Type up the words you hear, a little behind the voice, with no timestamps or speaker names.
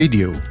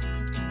Radio.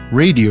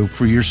 Radio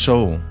for your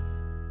soul.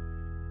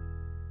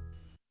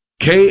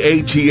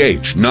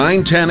 KATH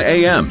 910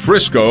 AM,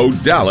 Frisco,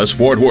 Dallas,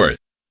 Fort Worth.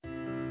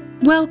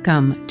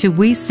 Welcome to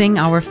We Sing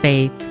Our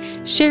Faith,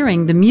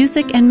 sharing the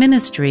music and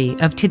ministry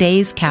of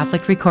today's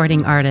Catholic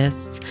recording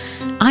artists.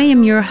 I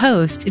am your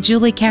host,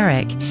 Julie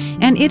Carrick,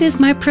 and it is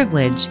my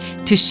privilege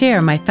to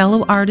share my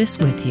fellow artists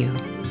with you.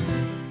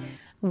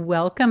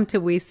 Welcome to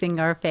We Sing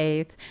Our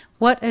Faith.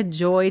 What a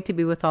joy to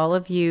be with all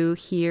of you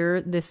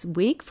here this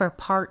week for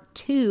part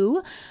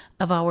 2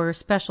 of our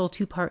special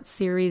 2-part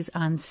series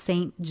on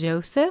Saint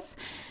Joseph,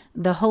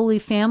 the Holy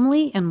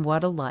Family, and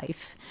what a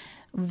life.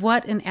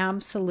 What an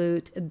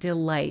absolute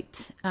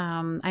delight.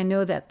 I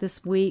know that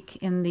this week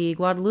in the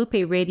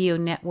Guadalupe Radio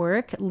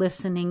Network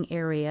listening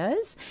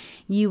areas,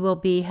 you will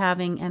be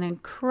having an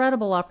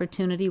incredible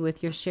opportunity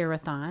with your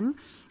share-a-thon.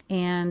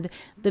 And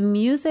the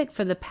music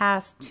for the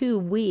past 2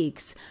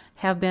 weeks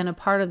have been a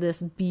part of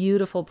this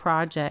beautiful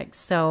project.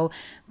 So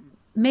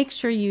make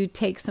sure you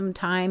take some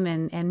time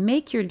and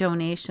make your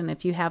donation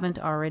if you haven't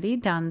already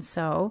done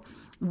so.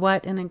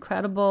 What an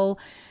incredible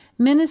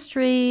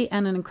ministry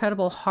and an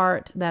incredible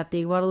heart that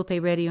the Guadalupe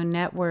Radio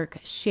Network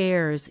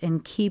shares in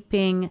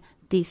keeping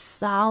the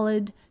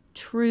solid,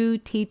 true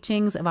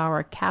teachings of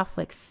our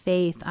Catholic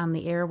faith on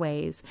the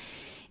airways.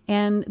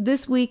 And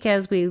this week,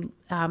 as we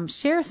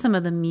share some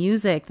of the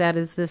music that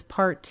is this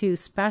part 2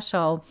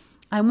 special,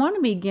 I want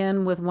to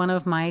begin with one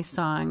of my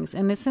songs,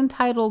 and it's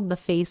entitled The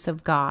Face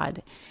of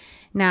God.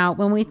 Now,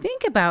 when we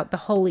think about the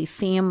Holy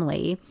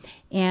Family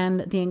and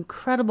the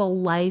incredible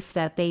life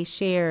that they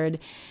shared,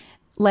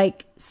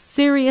 like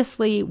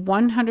seriously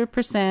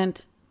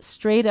 100%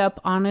 straight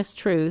up honest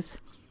truth,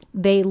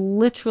 they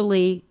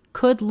literally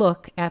could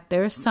look at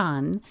their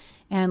son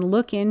and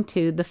look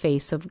into the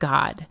face of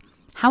God.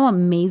 How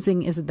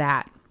amazing is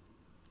that?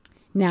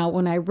 Now,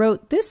 when I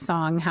wrote this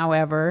song,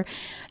 however,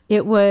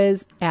 it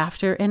was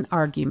after an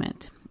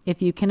argument,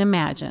 if you can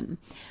imagine.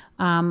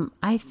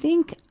 I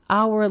think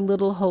our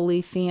little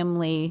Holy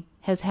Family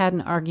has had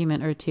an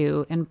argument or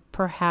two, and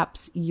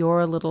perhaps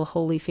your little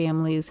Holy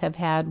Families have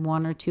had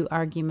 1 or 2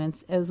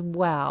 arguments as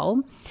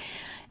well.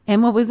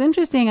 And what was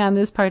interesting on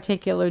this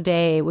particular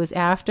day was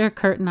after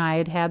Kurt and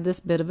I had this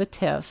bit of a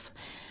tiff,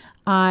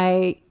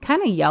 I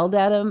kind of yelled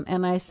at him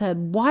and I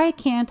said, "Why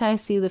can't I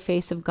see the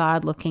face of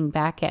God looking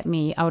back at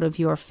me out of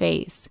your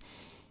face?"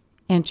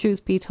 And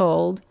truth be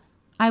told,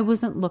 I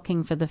wasn't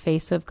looking for the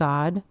face of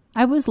God.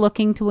 I was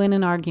looking to win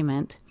an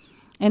argument.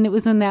 And it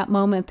was in that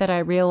moment that I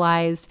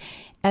realized,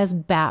 as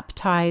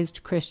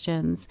baptized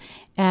Christians,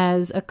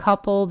 as a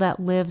couple that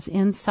lives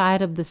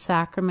inside of the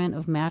sacrament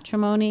of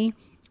matrimony,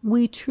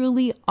 we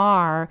truly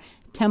are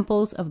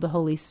temples of the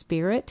Holy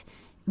Spirit.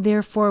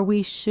 Therefore,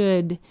 we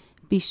should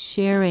be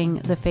sharing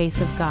the face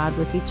of God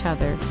with each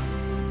other.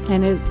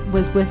 And it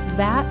was with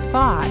that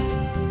thought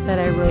that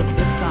I wrote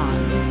this song,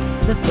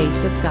 The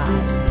Face of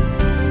God.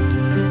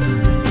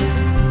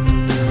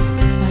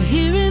 I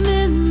hear him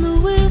in the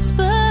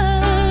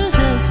whispers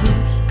as we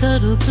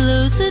cuddle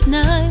close at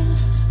night.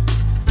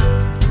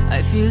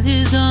 I feel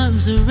his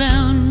arms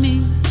around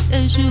me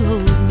as you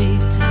hold me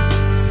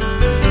tight.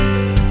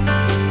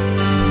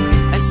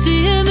 I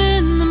see him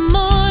in the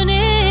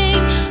morning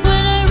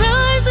when I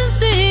rise and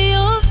see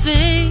your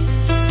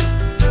face.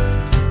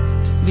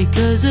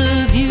 Because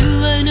of you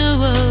I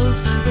know of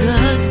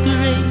God's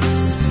grace.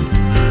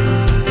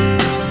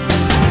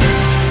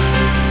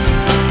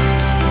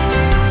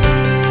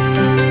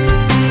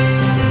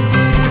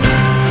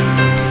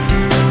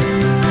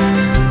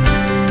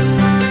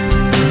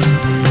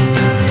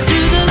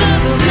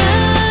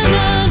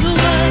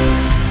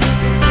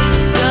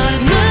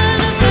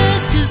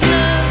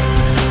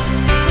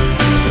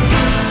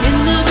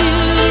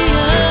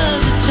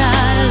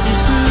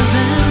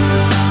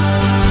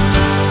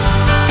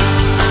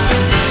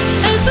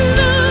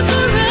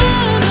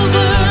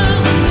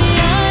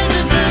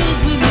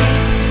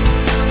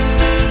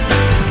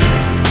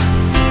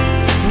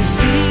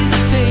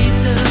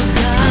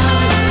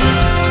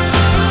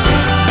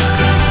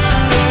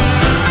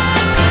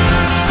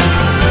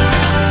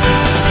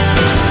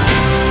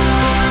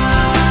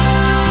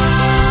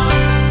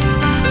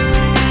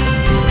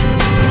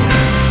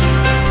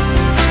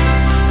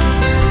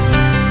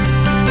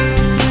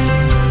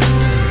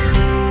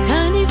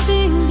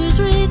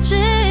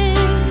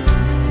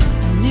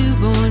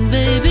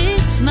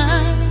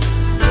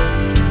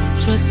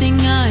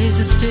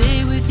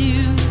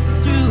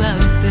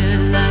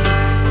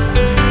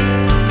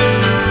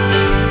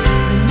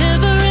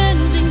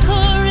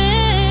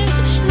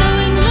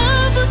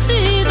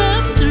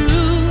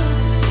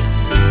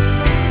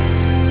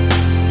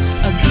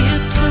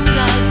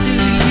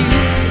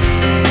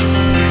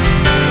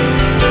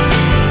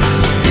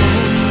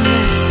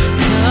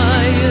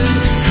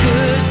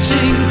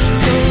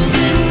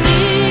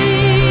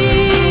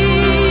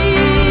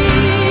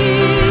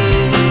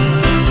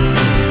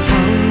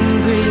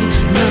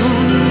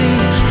 Lonely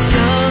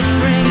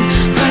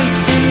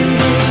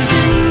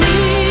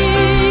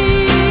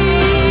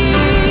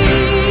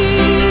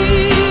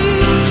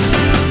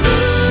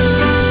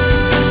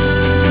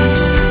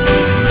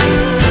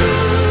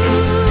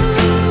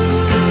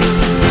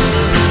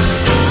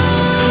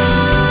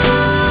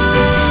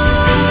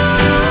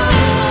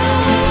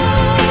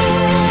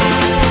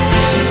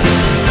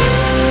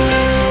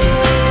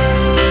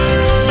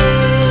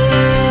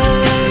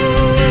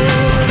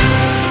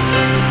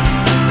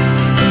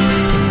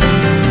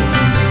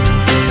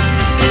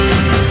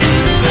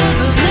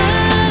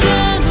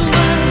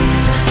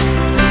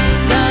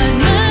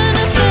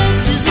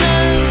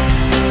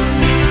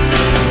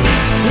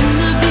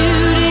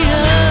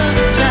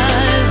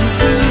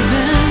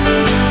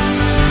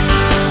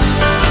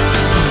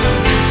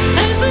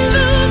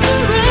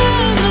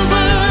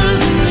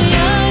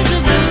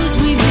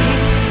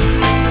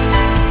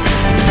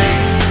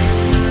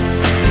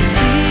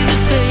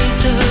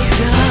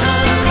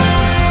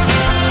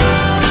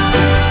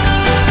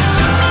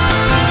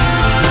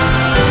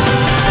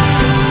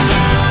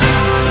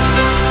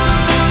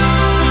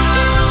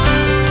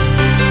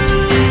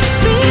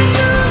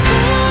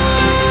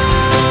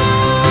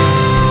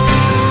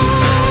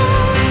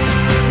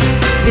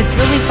It's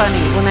really funny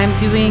when I'm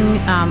doing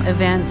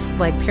events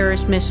like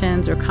parish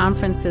missions or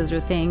conferences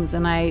or things,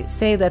 and I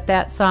say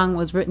that song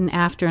was written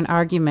after an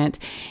argument.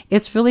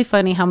 It's really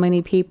funny how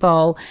many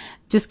people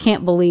just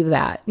can't believe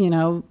that,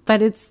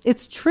 but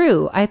it's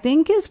true. I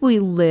think as we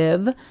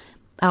live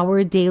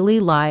our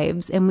daily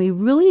lives and we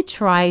really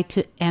try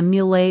to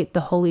emulate the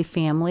Holy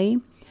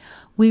Family,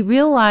 we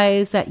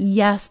realize that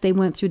yes, they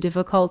went through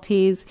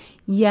difficulties.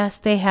 Yes,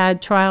 they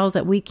had trials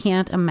that we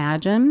can't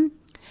imagine.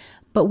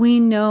 But we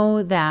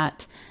know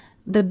that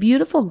the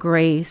beautiful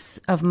grace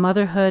of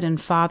motherhood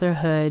and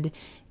fatherhood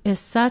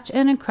is such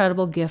an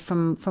incredible gift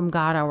from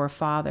God our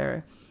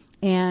Father.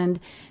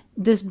 And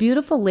this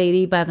beautiful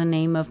lady by the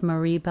name of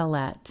Marie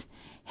Bellette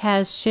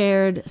has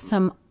shared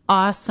some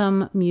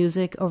awesome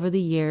music over the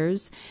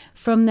years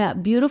from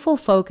that beautiful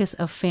focus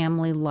of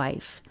family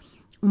life.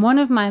 One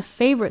of my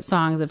favorite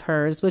songs of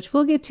hers, which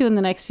we'll get to in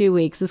the next few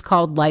weeks, is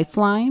called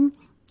Lifeline.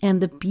 And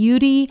the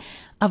beauty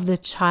of the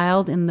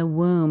child in the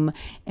womb.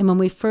 And when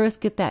we first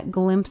get that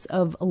glimpse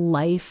of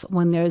life,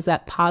 when there's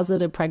that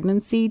positive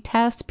pregnancy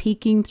test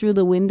peeking through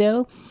the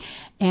window,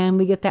 and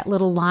we get that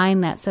little line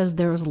that says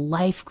there's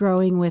life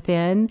growing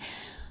within.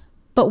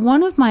 But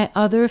one of my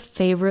other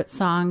favorite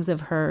songs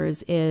of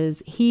hers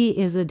is He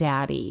is a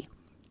Daddy.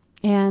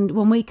 And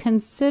when we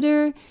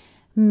consider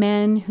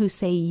men who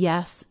say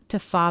yes to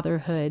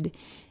fatherhood,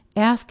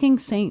 asking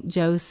Saint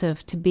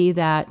Joseph to be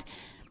that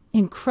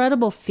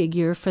incredible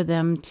figure for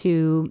them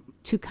to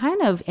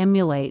kind of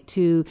emulate,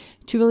 to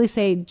really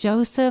say,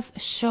 Joseph,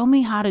 show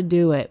me how to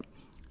do it.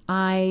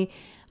 I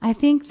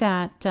think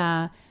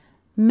that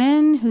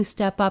men who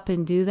step up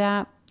and do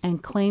that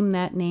and claim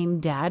that name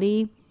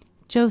Daddy,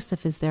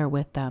 Joseph is there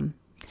with them.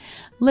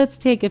 Let's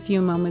take a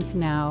few moments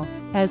now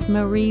as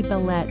Marie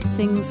Bellette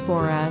sings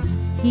for us,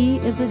 He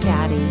is a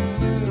Daddy.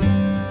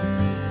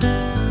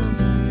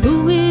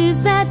 Who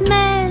is that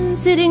man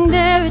sitting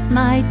there at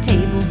my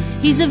table?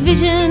 He's a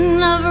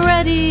vision of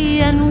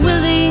ready and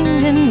willing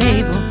and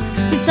able,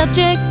 the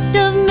subject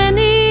of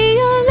many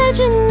a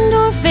legend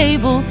or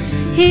fable.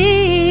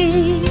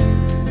 He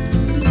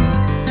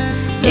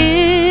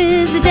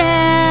is a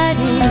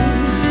daddy.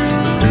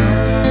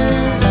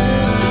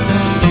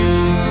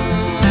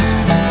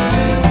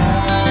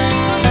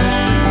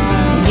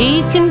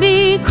 He can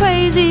be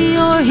crazy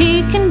or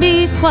he can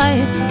be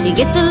quiet. He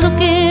gets a look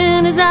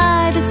in his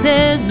eye that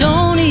says,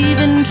 don't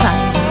even try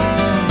it.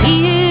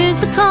 He is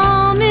the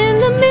calm in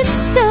the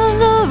midst of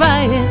the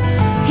riot.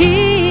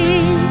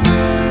 He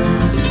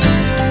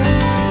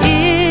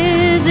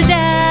is a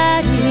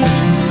daddy.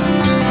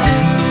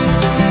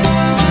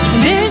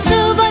 There's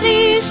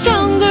nobody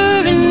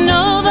stronger and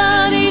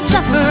nobody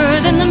tougher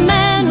than the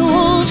man who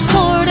holds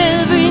court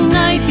every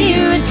night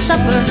here at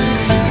supper.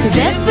 'Cause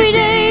every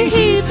day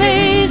he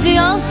pays the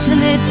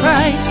ultimate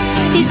price.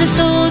 He's a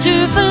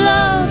soldier for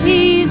love,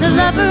 he's a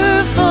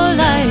lover for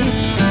life.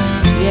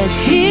 Yes,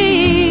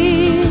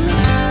 he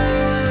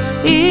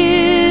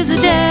is a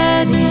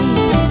daddy.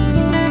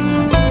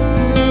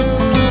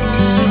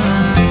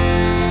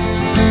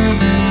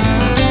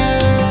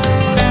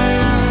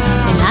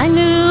 And I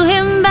knew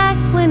him back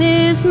when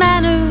his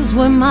manners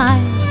were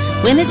mild,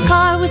 when his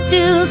car was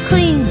still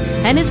clean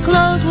and his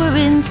clothes were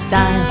in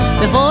style,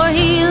 before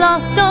he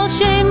lost all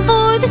shame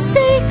for the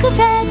sake of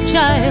that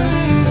child,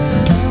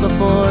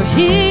 before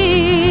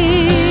he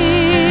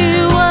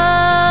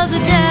was a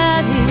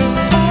daddy.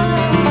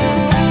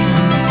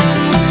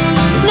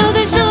 No,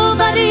 there's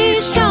nobody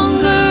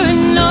stronger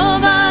and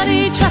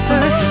nobody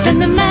tougher than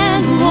the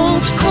man who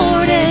holds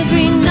court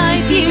every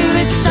night here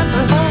at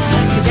supper.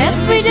 'Cause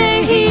every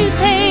day he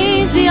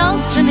pays the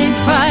ultimate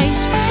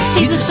price.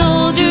 He's a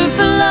soldier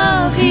for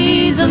love,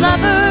 he's a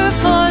lover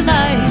for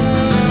life.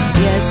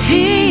 Yes,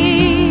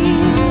 he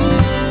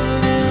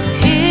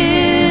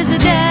is a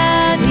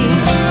daddy.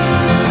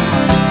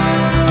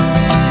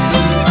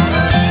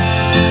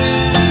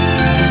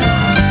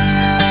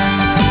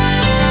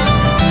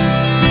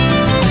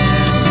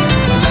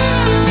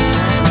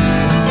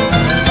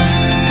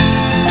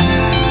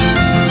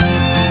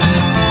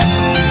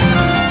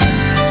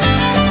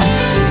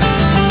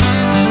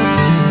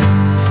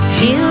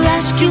 He'll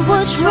ask you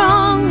what's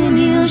wrong and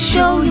he'll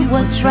show you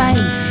what's right,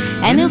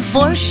 and he'll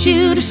force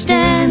you to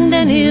stand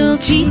and he'll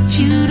teach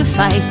you to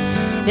fight.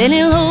 Then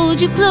he'll hold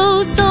you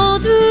close all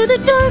through the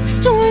dark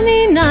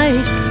stormy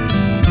night.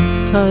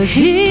 'Cause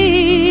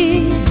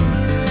he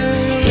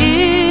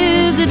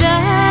is a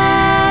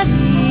daddy.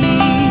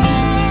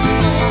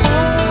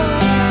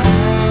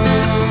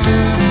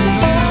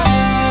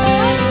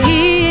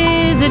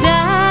 He is a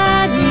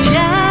daddy,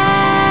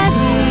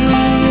 daddy.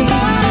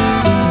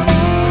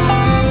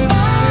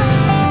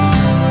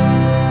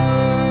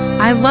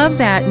 I love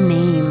that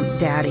name,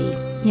 Daddy.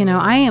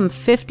 I am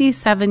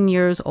 57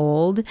 years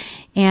old,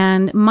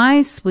 and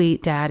my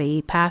sweet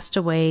daddy passed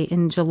away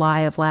in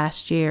July of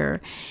last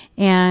year.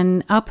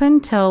 And up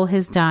until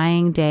his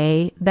dying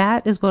day,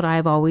 that is what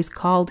I've always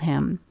called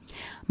him.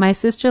 My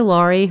sister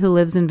Laurie, who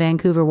lives in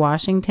Vancouver,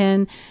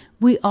 Washington,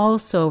 we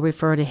also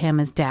refer to him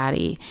as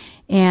Daddy.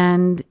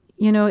 And,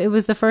 it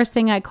was the first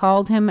thing I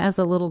called him as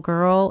a little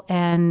girl,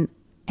 and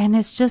And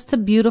it's just a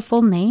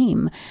beautiful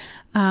name.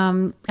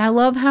 I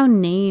love how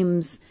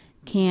names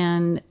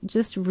can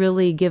just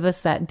really give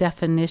us that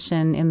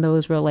definition in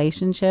those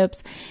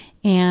relationships.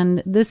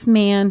 And this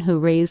man who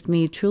raised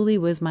me truly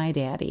was my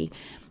daddy.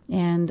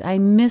 And I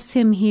miss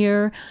him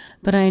here,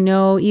 but I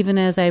know even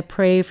as I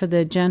pray for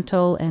the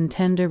gentle and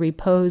tender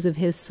repose of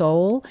his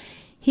soul,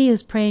 he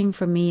is praying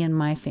for me and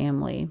my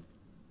family.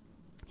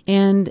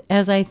 And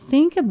as I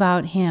think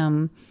about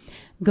him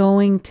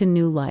going to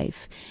new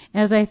life,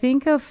 as I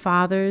think of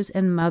fathers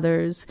and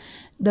mothers,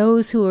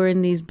 those who are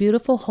in these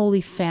beautiful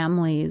holy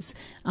families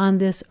on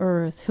this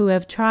earth, who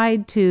have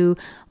tried to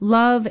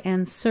love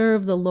and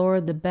serve the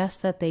Lord the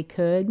best that they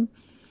could,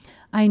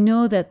 I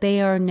know that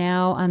they are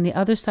now on the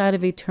other side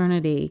of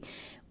eternity,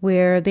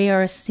 where they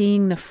are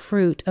seeing the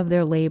fruit of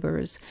their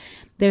labors.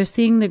 They're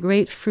seeing the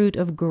great fruit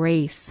of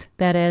grace,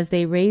 that as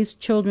they raise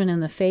children in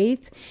the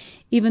faith,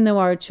 even though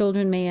our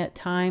children may at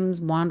times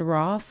wander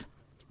off,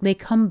 they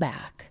come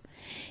back.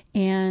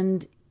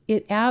 And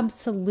it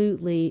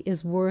absolutely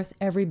is worth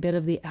every bit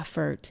of the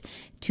effort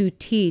to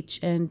teach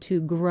and to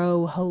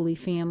grow holy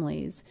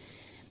families.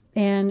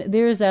 And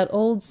there's that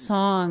old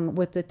song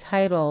with the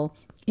title,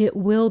 "It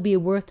Will Be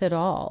Worth It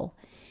All."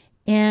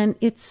 And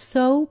it's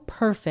so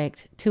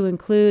perfect to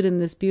include in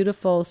this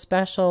beautiful,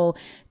 special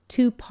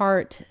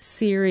 2-part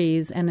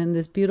series and in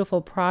this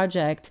beautiful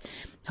project,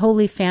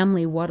 Holy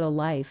Family, What a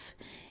Life.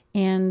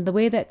 And the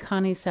way that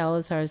Connie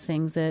Salazar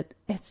sings it,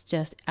 it's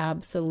just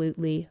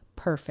absolutely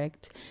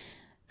perfect.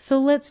 So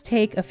let's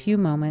take a few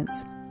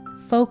moments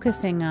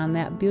focusing on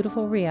that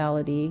beautiful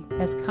reality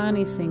as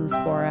Connie sings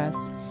for us,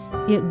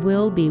 "It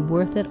Will Be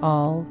Worth It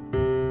All."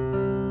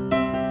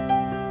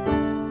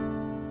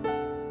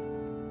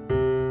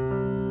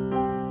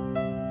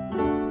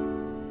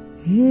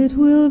 It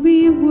will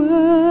be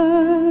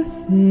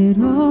worth it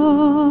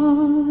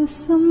all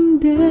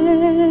someday.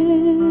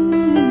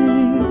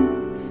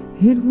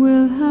 It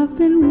will have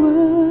been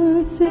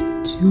worth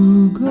it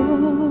to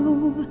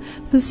go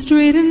the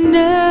straight and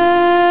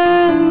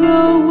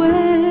narrow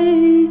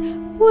way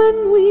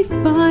when we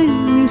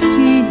finally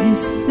see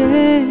his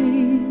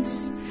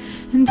face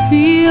and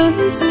feel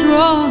his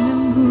strong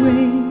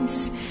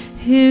embrace.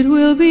 It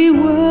will be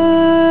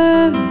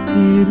worth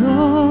it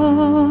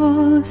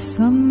all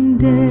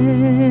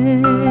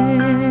someday.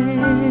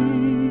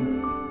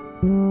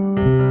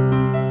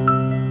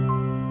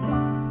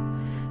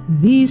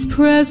 These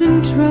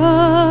present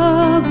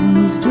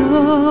troubles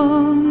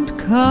don't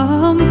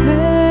compare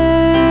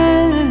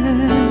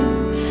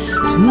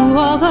to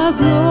all the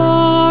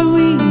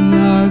glory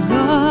our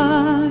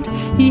God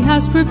He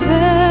has prepared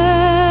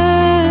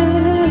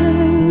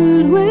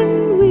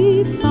when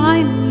we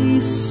finally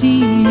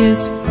see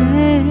His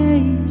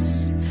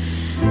face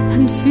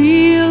and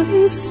feel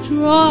His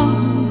strong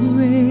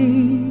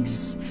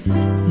embrace.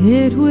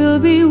 It will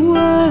be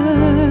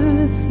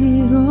worth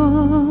it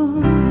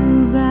all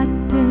that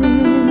day.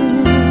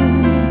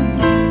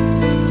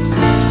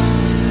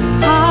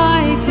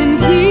 I can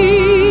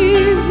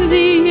hear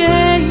the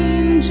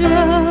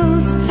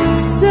angels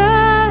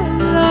celebrate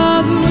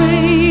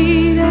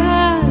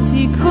as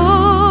He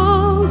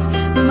calls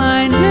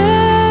my name.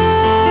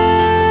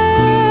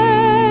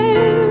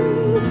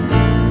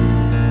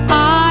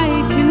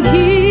 I can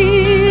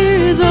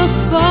hear the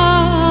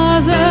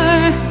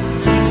Father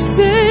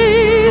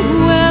say,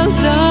 "Well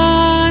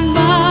done,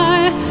 my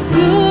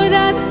good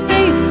and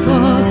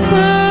faithful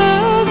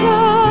servant,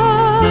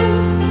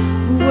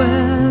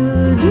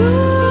 well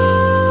done."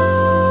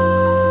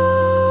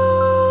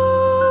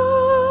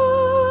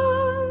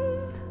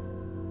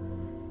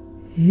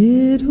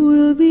 It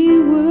will be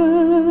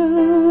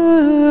worth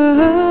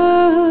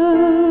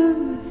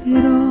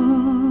it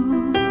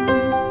all.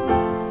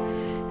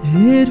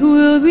 It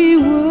will be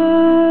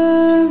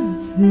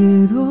worth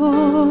it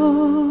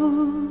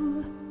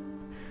all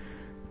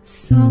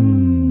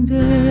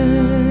someday.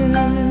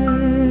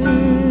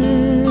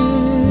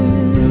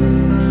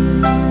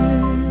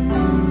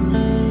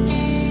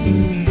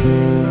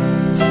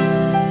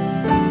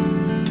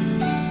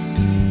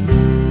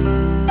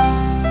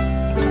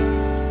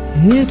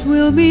 It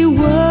will be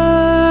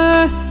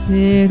worth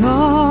it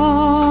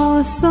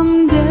all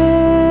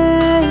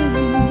someday.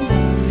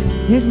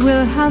 It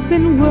will have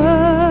been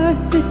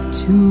worth it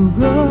to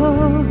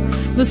go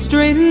the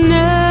straight and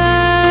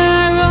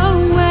narrow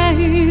way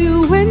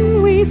when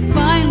we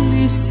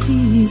finally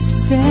see His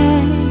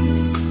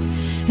face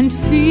and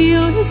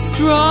feel His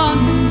strong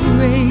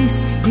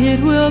embrace. It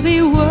will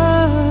be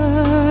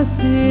worth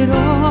it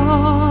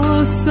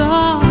all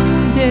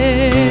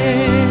someday.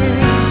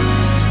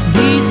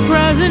 These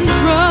present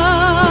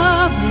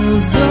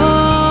troubles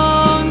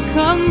don't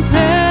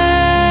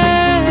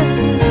compare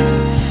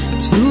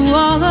to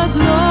all the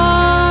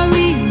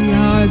glory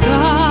our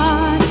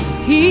God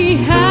He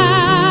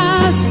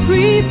has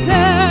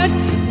prepared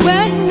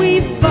when we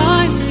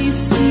finally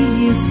see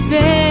His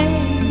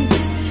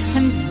face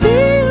and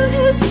feel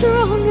His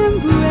strong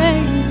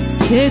embrace.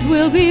 It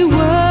will be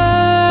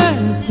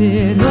worth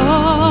it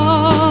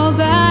all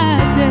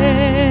that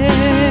day.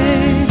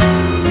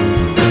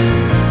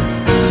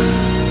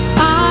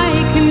 I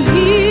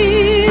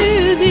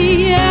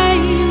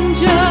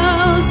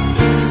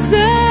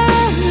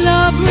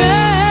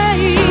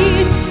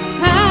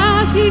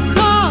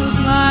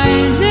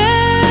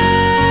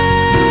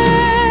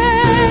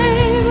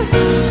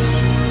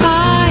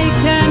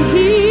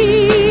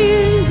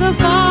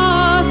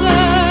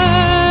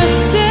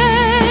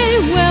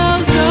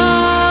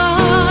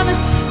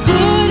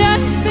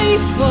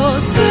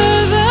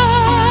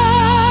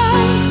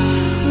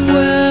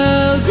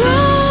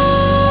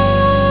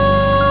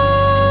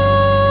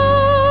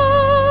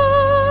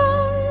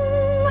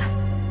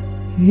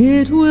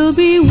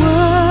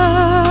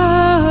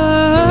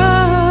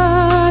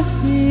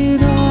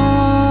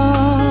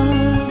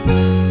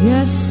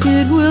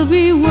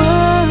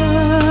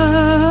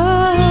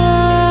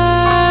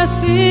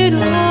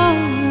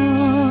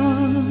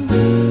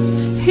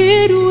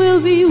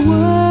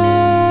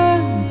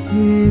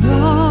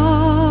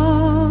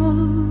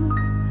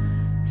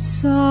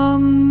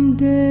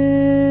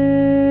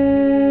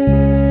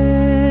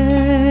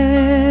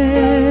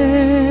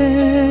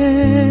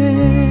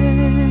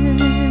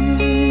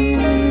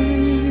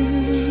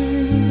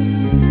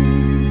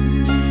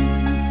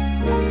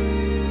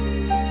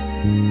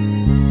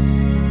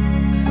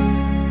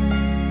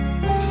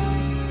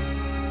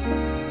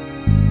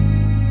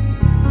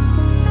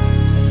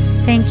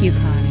Thank you,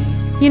 Connie.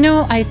 You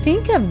know, I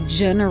think of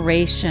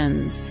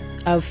generations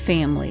of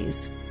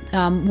families.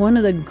 One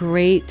of the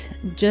great,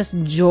 just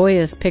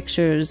joyous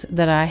pictures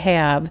that I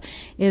have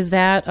is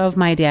that of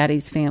my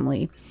daddy's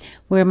family,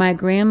 where my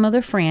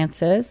grandmother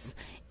Frances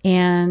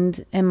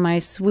and my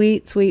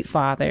sweet, sweet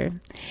father,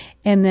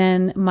 and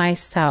then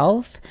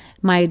myself,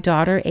 my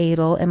daughter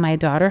Adel, and my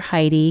daughter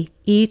Heidi,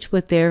 each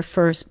with their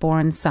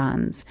firstborn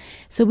sons.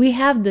 So we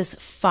have this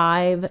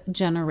 5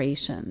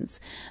 generations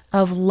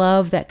of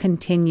love that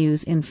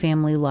continues in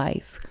family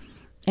life,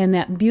 and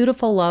that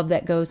beautiful love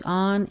that goes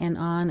on and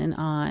on and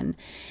on.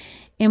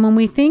 And when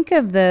we think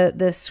of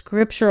the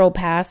scriptural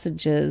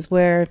passages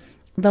where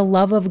the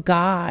love of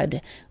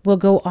God will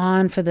go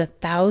on for the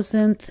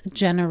 1,000th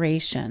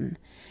generation,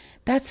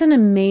 that's an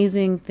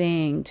amazing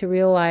thing to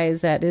realize,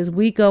 that as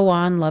we go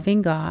on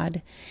loving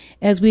God,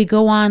 as we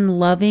go on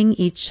loving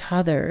each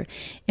other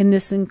in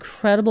this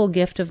incredible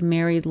gift of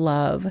married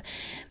love,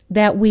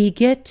 that we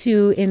get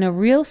to, in a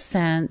real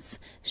sense,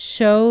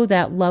 show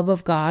that love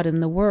of God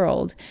in the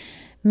world.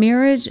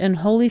 Marriage and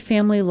holy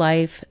family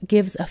life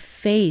gives a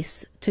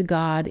face to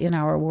God in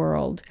our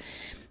world.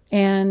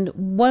 And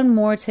one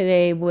more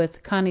today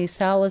with Connie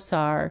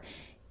Salazar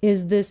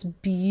is this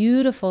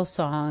beautiful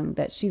song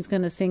that she's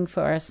going to sing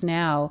for us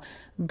now,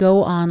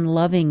 Go On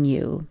Loving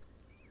You.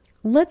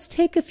 Let's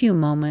take a few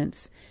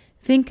moments.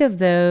 Think of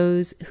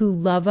those who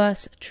love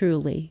us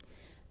truly,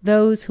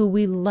 those who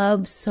we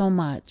love so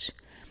much,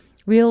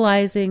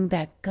 realizing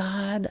that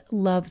God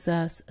loves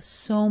us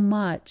so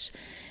much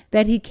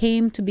that He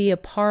came to be a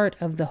part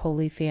of the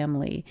Holy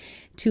Family,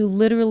 to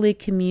literally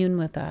commune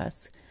with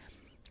us,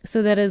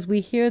 so that as we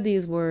hear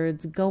these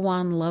words, go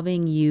on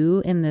loving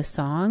you in this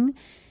song,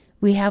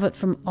 we have it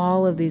from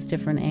all of these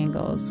different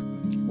angles.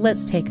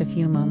 Let's take a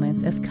few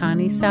moments as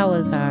Connie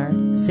Salazar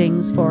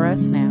sings for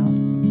us now.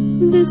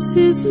 This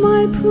is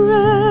my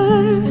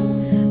prayer,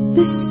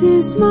 this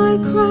is my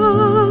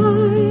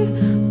cry.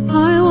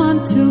 I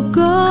want to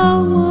go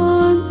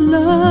on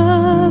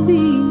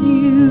loving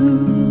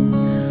you,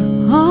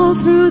 all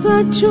through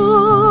the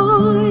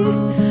joy,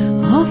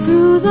 all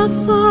through the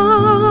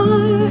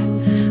fire.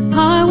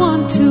 I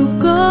want to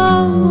go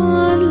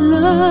on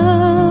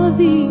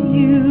loving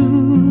you.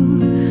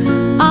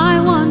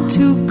 I want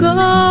to go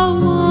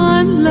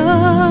on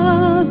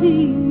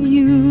loving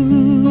you.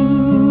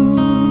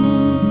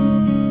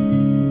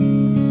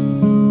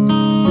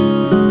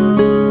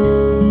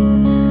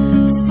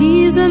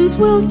 Seasons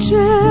will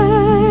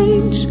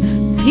change,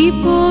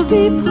 people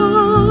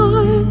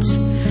depart.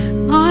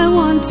 I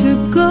want to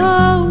go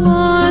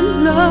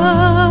on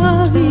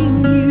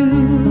loving you.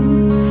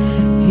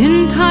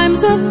 In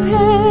times of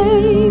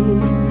pain,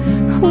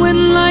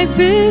 when life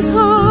is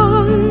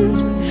hard,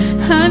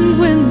 and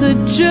when the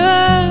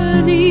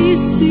journey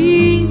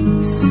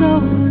seems so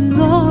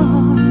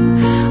long,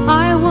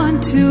 I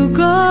want to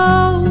go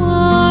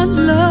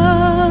on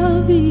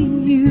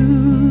loving you.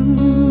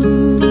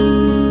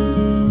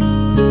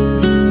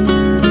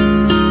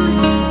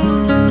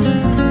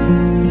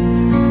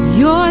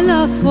 Your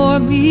love for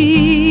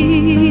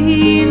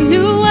me,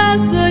 new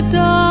as the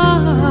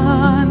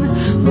dawn,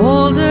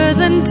 older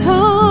than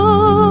time,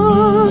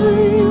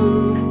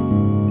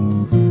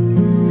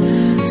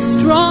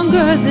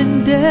 stronger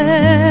than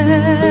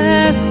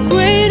death,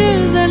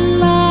 greater than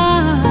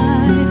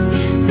life.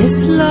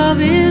 This love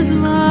is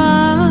mine.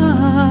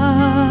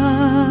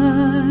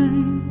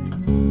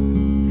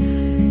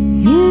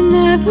 In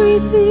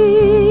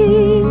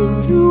everything,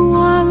 through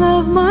all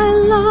of my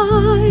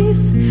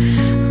life,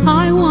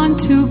 I want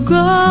to go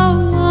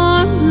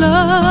on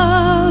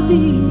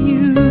loving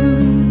you.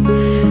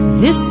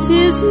 This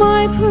is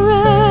my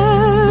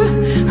prayer,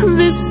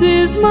 this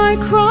is my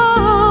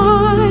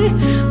cry.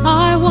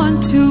 I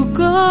want to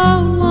go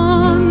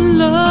on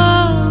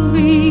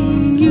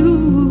loving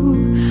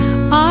you.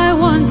 I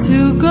want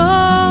to go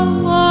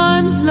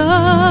on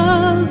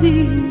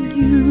loving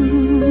you.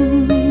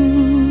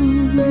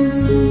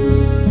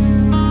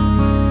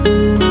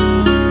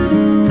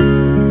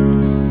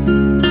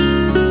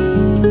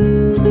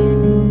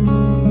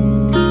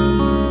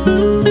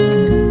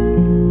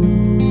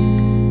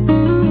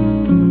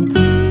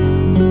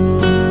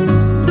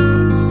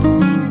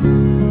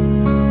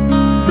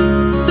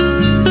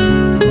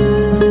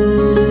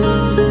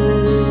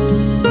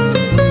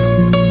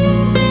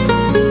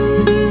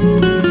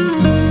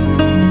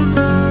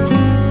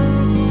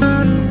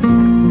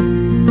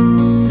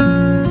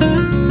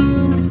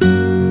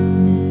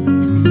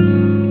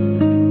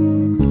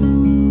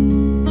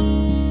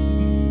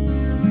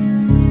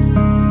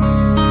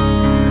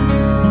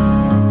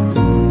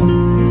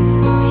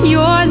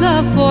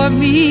 For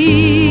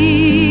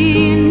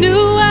me,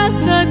 new as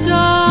the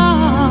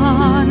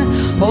dawn,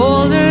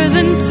 older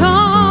than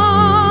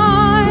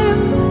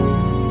time,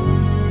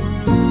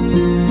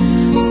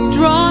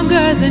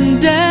 stronger than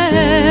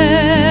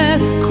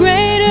death,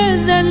 greater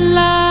than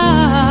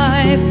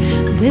life.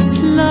 This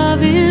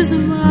love is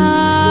mine.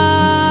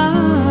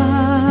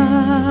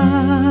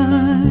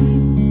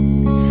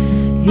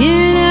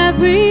 In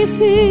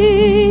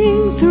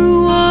everything,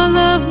 through all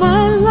of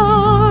my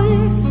life,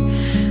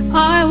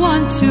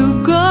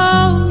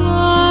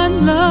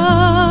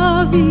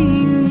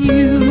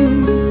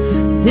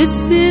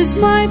 is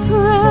my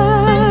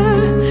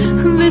prayer,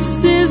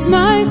 this is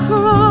my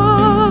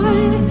cry.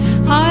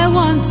 I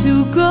want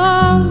to go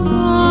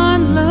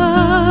on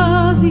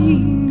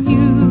loving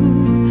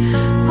you.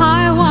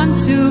 I want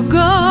to go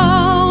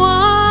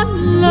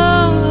on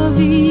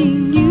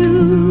loving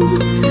you.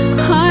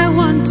 I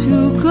want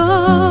to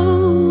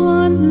go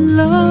on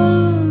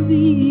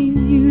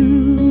loving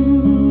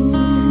you.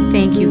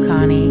 Thank you,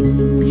 Connie.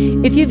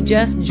 If you've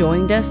just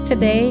joined us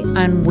today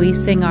on We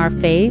Sing Our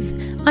Faith,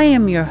 I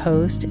am your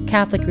host,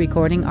 Catholic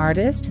recording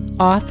artist,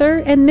 author,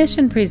 and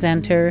mission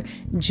presenter,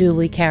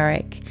 Julie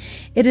Carrick.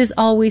 It is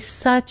always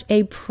such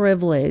a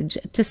privilege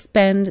to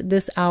spend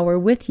this hour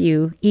with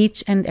you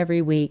each and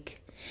every week.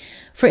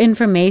 For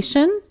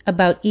information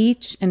about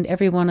each and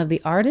every one of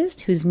the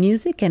artists whose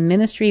music and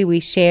ministry we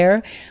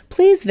share,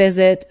 please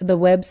visit the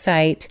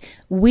website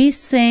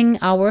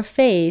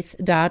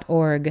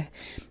wesingourfaith.org.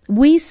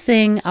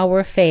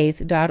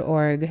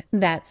 wesingourfaith.org.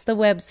 That's the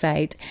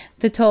website.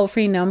 The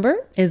toll-free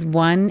number is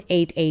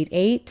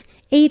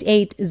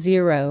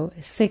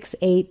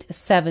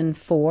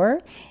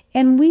 1-888-880-6874.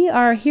 And we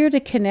are here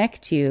to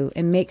connect you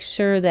and make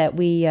sure that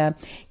we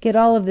get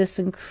all of this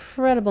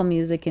incredible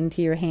music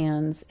into your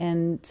hands,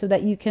 and so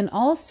that you can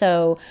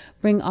also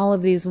bring all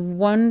of these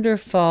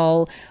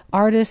wonderful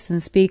artists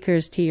and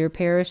speakers to your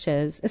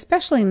parishes,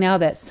 especially now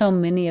that so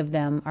many of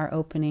them are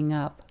opening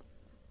up.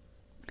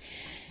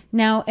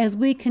 Now, as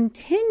we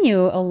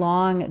continue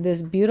along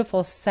this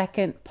beautiful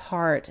second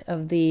part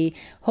of the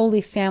Holy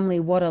Family,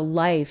 What a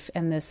Life,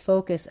 and this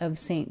focus of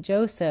St.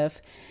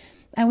 Joseph,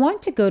 I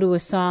want to go to a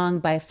song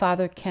by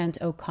Father Kent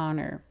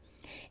O'Connor.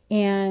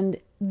 And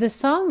the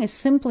song is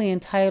simply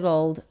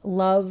entitled,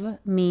 Love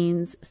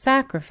Means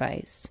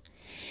Sacrifice.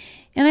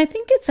 And I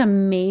think it's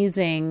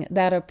amazing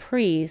that a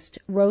priest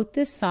wrote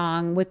this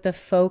song with the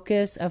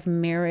focus of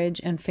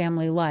marriage and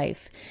family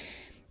life.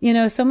 You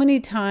know, so many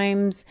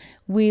times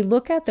we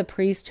look at the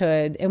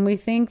priesthood and we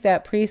think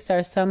that priests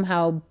are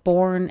somehow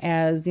born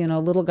as,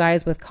 little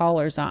guys with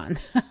collars on.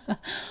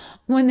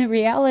 When the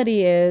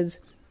reality is,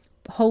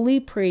 holy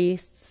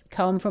priests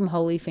come from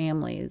holy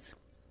families.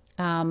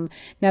 Now,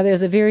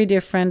 there's a very dear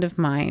friend of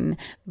mine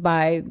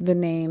by the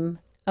name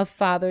of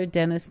Father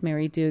Dennis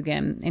Mary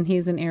Dugan, and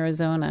he's in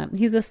Arizona.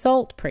 He's a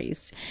SALT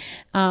priest,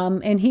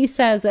 and he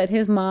says that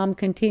his mom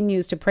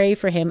continues to pray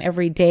for him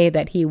every day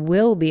that he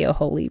will be a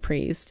holy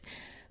priest.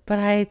 But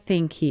I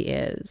think he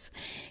is.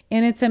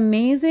 And it's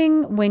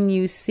amazing when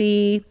you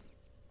see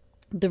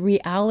the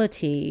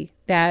reality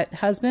that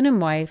husband and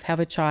wife have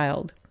a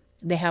child.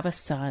 They have a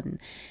son.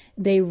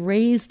 They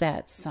raise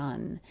that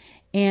son.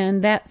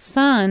 And that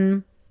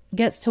son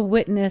gets to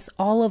witness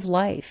all of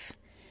life.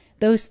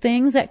 Those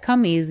things that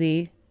come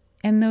easy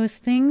and those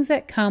things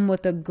that come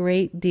with a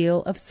great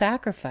deal of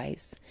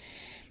sacrifice.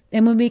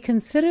 And when we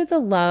consider the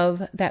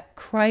love that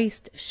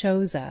Christ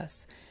shows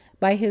us,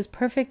 by his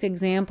perfect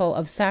example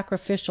of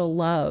sacrificial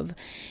love.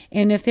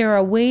 And if there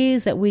are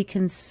ways that we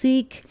can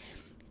seek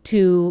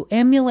to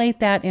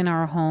emulate that in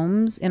our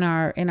homes, in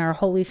our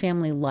Holy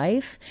Family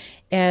life,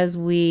 as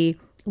we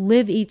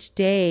live each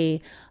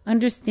day,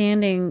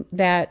 understanding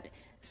that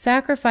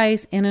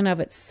sacrifice in and of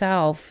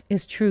itself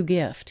is true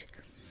gift.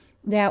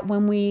 That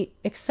when we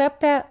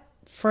accept that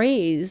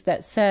phrase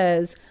that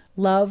says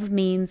love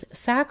means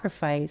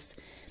sacrifice,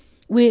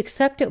 we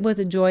accept it with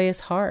a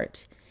joyous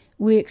heart.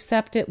 We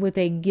accept it with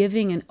a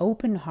giving and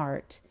open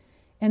heart.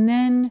 And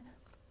then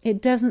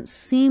it doesn't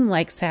seem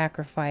like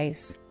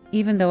sacrifice,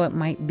 even though it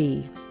might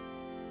be.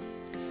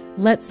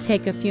 Let's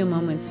take a few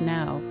moments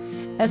now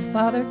as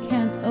Father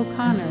Kent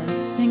O'Connor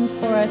sings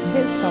for us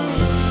his song,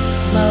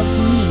 Love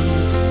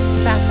Means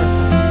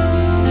Sacrifice.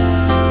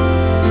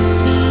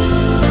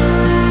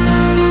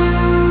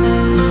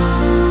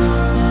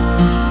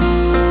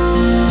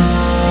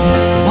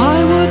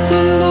 Why would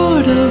the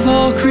Lord of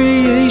all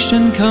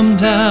creation come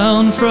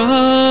down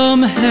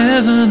from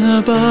heaven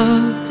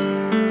above,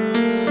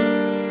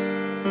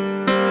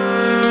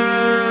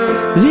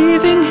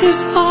 leaving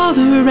his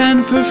Father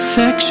and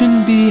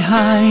perfection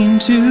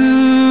behind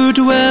to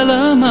dwell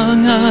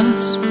among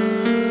us?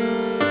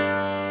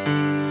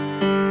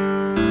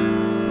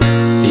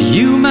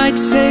 You might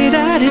say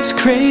that it's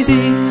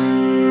crazy.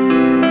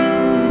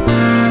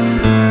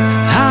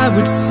 I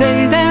would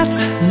say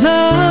that's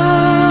love,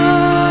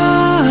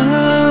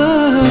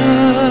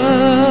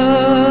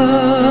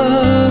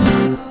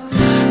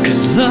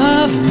 'cause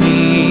love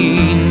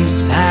means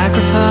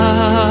sacrifice.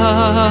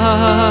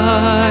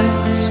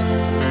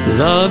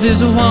 Love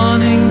is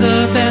wanting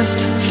the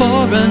best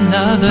for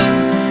another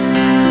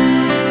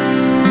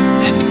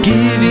and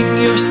giving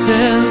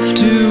yourself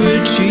to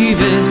achieve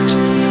it.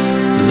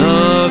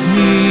 Love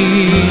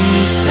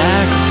means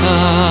sacrifice.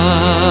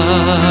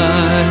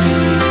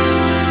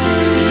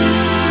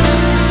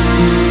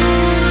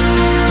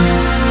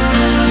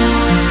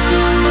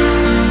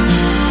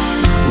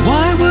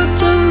 Why would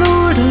the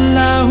Lord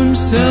allow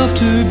himself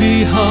to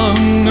be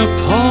hung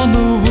upon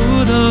the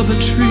wood of a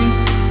tree,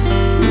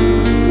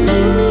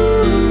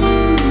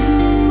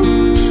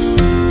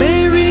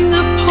 bearing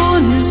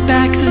upon his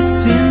back the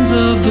sins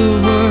of the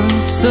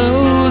world,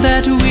 so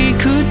that we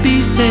could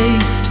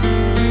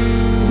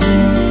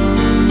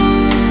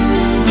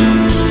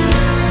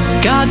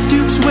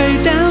stoops way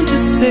down to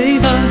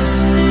save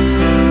us.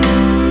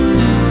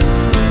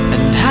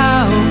 And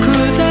how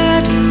could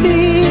that be?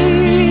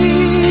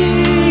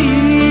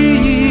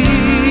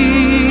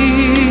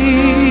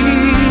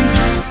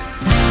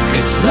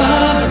 'Cause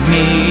love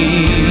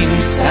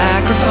means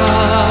sacrifice.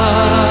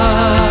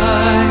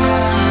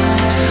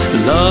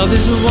 Love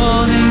is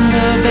wanting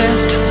the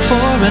best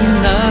for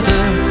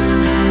another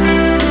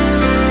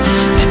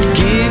and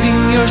giving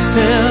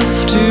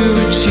yourself to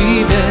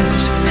achieve it.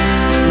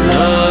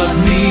 Love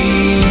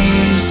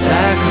means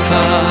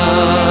sacrifice.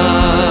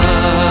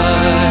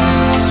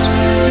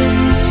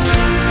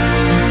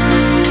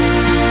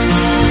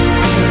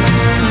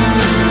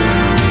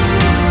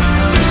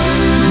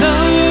 No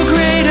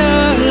greater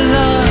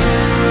love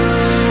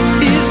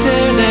is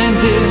there than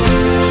this,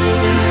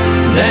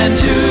 than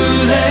to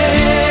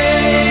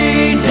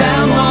lay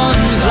down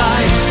one's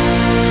life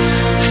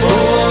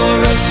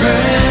for a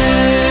friend.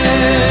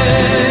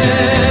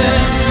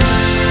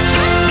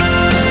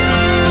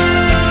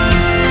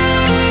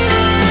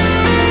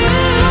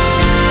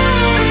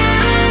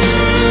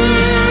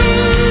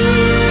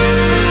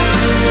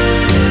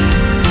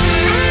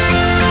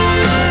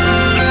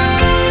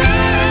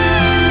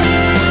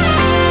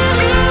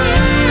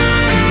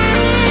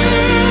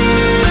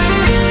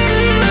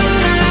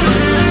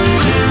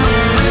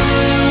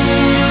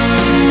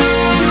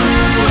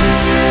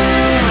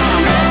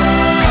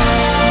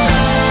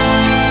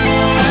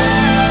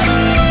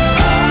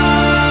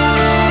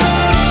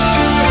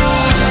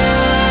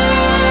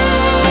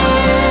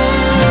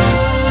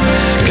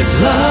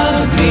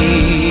 Love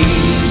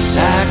means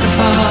sacrifice.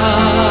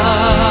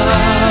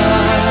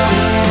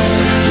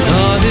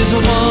 Love is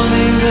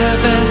wanting the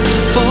best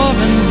for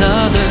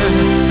another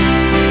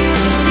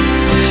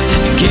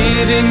and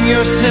giving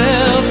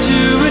yourself to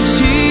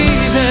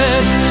achieve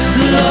it.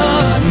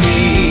 Love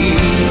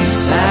means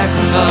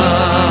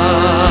sacrifice.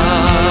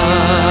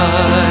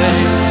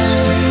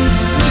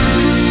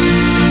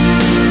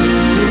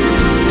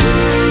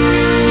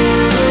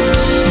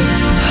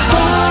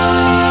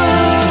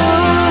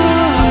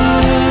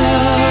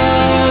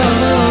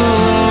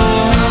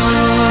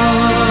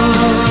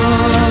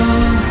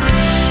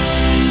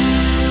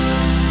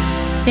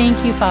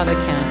 Thank you, Father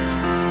Kent.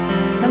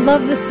 I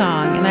love this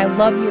song, and I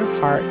love your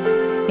heart.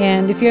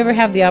 And if you ever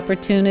have the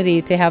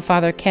opportunity to have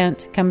Father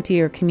Kent come to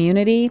your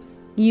community,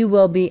 you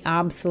will be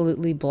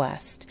absolutely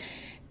blessed.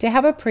 To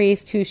have a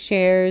priest who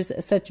shares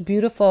such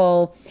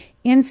beautiful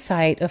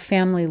insight of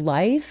family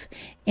life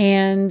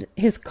and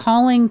his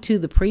calling to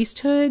the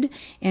priesthood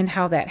and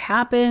how that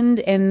happened,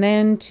 and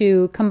then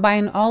to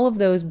combine all of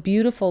those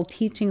beautiful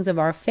teachings of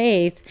our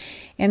faith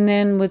and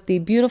then with the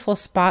beautiful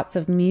spots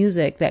of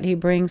music that he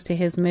brings to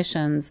his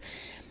missions.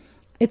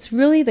 It's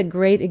really the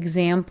great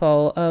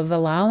example of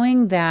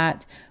allowing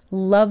that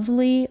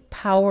lovely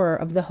power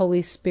of the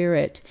Holy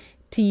Spirit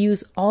to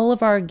use all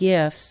of our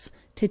gifts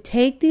to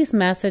take these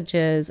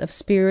messages of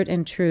spirit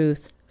and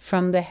truth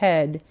from the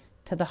head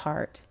to the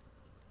heart.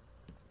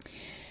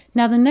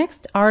 Now, the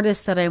next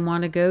artist that I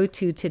want to go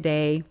to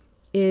today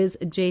is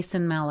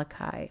Jason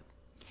Malachi.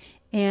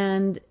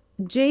 And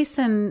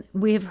Jason,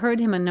 we have heard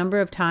him a number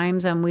of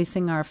times on We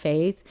Sing Our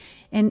Faith,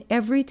 and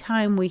every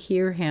time we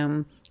hear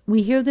him,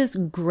 we hear this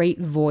great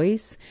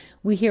voice,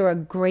 we hear a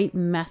great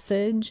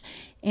message,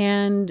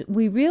 and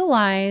we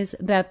realize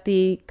that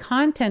the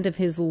content of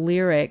his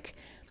lyric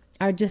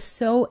are just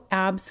so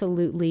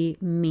absolutely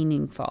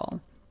meaningful.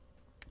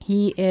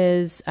 He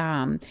is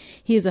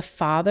a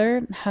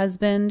father,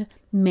 husband,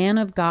 man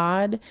of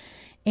God,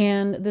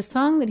 and the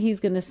song that he's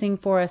going to sing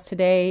for us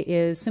today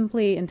is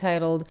simply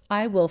entitled,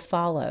 I Will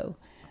Follow,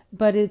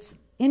 but it's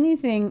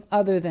anything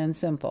other than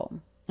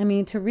simple. I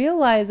mean, to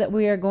realize that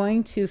we are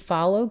going to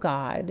follow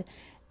God,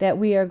 that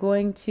we are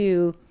going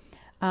to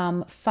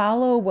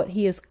follow what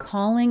he is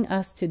calling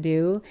us to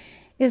do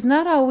is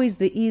not always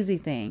the easy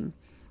thing.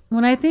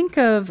 When I think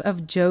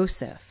of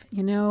Joseph,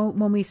 you know,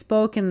 when we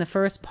spoke in the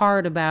first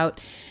part about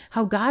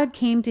how God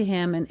came to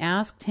him and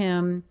asked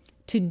him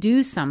to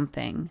do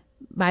something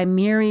by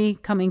Mary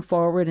coming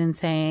forward and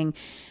saying,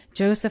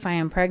 Joseph, I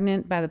am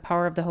pregnant by the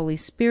power of the Holy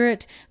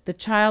Spirit. The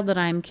child that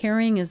I am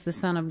carrying is the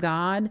Son of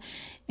God.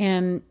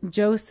 And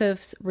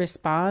Joseph's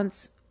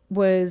response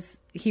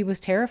was he was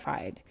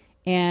terrified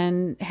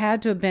and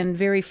had to have been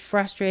very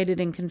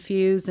frustrated and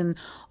confused and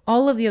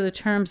all of the other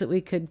terms that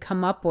we could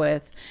come up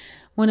with.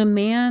 When a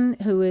man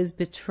who is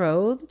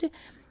betrothed,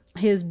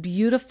 his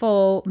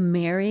beautiful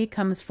Mary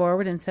comes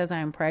forward and says, I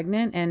am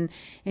pregnant. And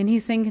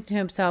he's thinking to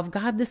himself,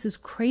 God, this is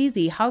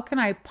crazy. How can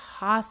I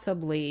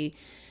possibly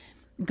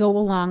go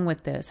along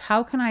with this?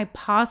 How can I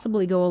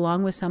possibly go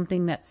along with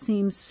something that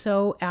seems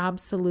so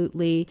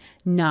absolutely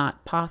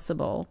not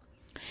possible?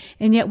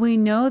 And yet we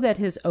know that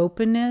his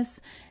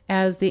openness,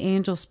 as the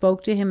angel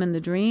spoke to him in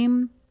the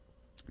dream,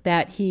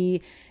 that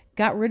he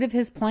got rid of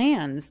his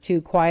plans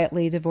to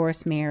quietly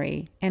divorce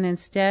Mary and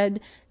instead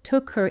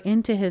took her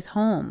into his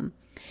home.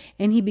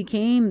 And he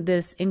became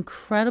this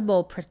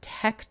incredible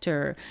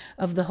protector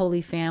of the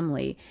Holy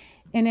Family.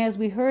 And as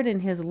we heard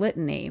in his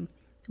litany,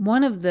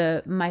 one of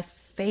my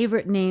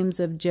favorite names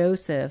of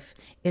Joseph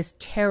is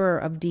terror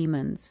of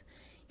demons.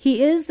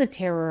 He is the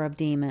terror of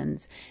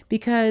demons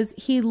because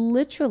he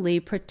literally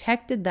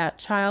protected that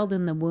child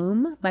in the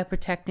womb by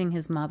protecting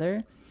his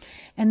mother.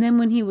 And then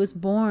when he was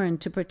born,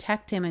 to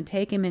protect him and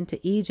take him into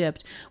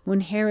Egypt,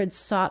 when Herod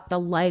sought the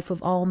life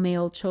of all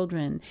male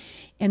children.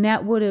 And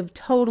that would have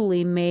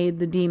totally made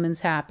the demons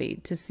happy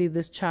to see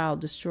this child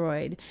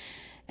destroyed.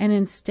 And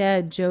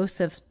instead,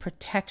 Joseph's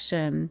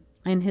protection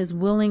and his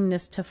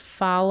willingness to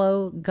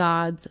follow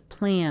God's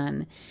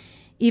plan,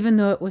 even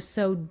though it was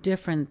so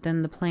different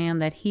than the plan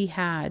that he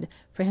had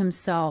for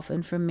himself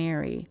and for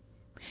Mary.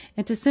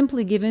 And to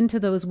simply give in to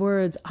those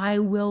words, I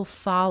will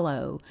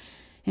follow,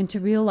 and to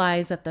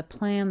realize that the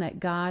plan that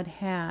God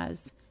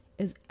has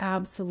is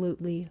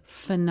absolutely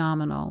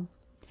phenomenal.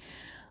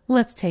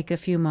 Let's take a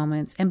few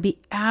moments and be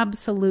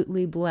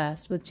absolutely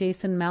blessed with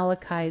Jason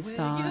Malachi's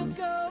song,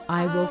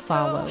 I Will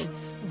Follow.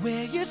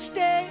 Where you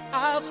stay,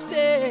 I'll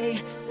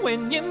stay.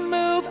 When you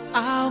move,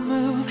 I'll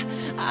move.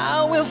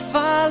 I will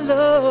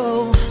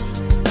follow.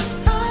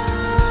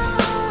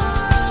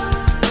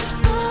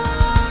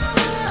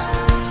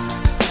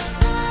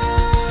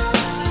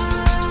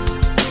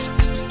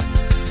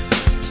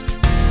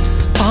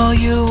 All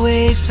your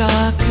ways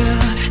are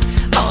good,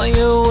 all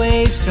your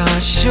ways are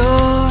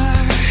sure.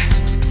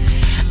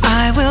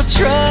 I will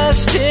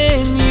trust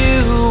in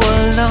you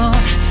alone,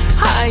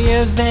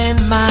 higher than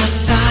my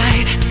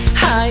sight,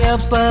 high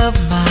above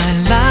my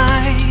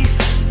life.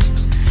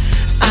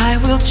 I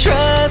will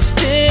trust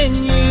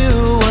in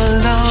you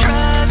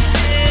alone.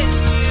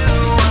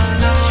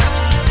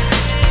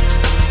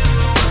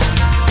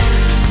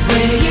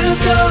 Where you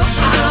go,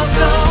 I'll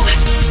go.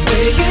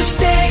 Where you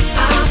stay,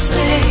 I'll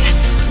stay.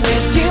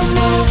 When you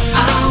move,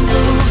 I'll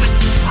move.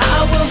 I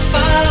will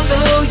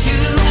follow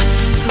you.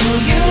 Who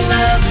you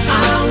love,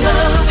 I'll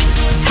love.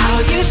 How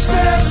you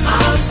serve,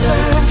 I'll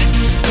serve.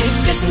 If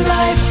this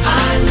life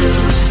I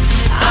lose,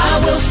 I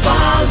will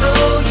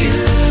follow you.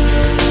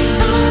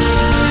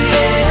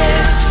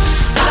 Yeah,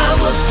 I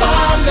will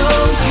follow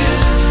you.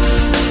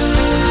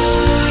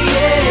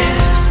 Yeah.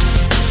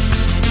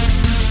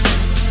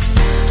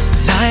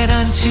 Light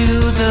unto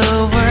the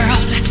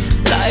world,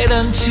 light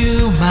unto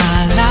my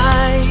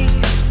life.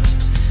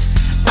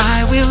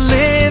 I will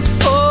live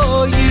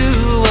for you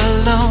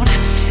alone.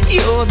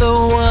 You're the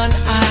one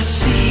I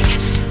seek,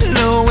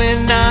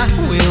 knowing I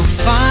will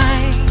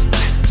find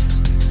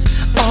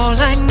all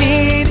I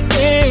need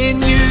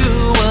in you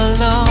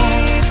alone.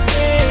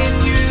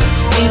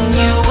 In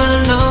you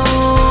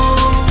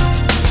alone.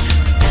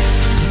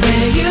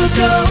 Where you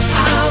go,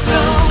 I'll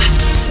go.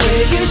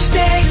 Where you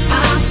stay,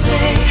 I'll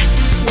stay.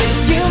 When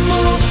you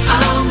move,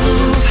 I'll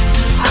move.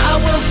 I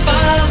will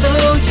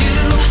follow you.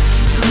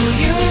 Who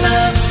you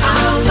love,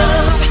 I'll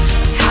love.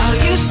 How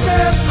you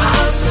serve,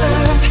 I'll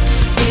serve.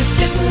 If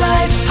this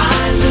life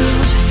I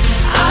lose,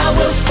 I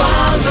will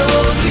follow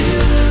you.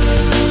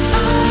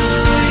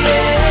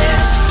 Yeah,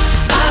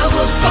 I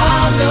will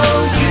follow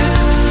you.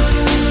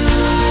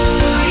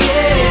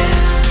 Yeah.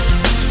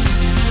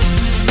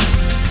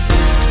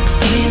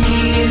 In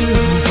you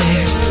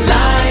there's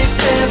life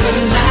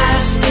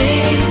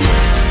everlasting.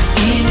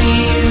 In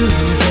you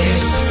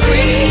there's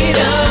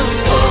freedom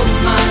for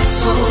my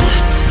soul.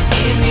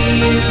 In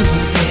you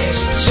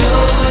there's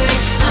joy,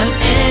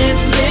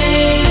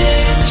 unending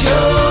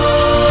joy.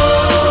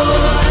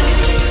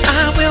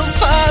 I will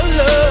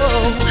follow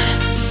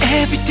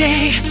every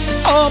day,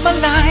 all my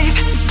life.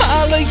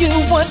 Follow you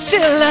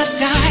until I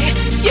die.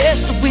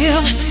 Yes, I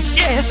will.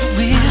 Yes, I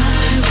will.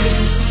 I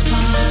will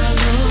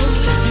follow.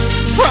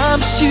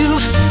 Promise you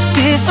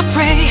this I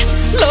pray.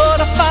 Lord,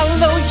 I'll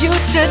follow you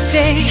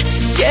today.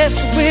 Yes,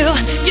 I will.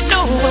 You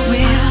know I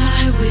will.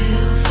 I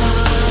will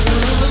follow.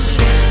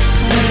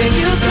 Where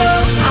you go,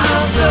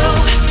 I'll go.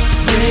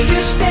 Where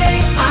you stay,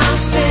 I'll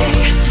stay.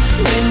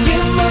 When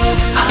you move,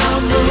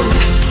 I'll move.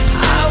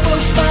 I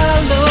will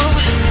follow.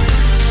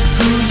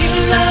 Who you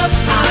love,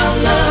 I'll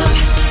love.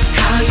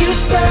 How you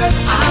serve,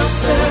 I'll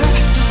serve.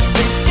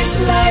 If this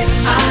life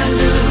I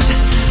lose,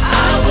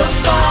 I will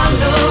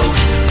follow.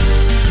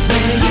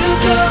 Where you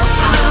go,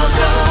 I'll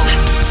go.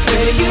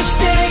 Where you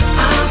stay,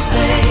 I'll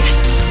stay.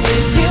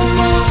 When you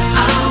move,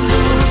 I'll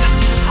move.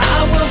 I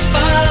will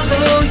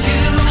follow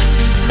you.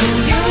 Who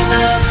you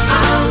love,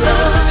 I'll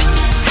love.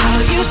 How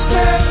you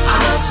serve,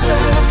 I'll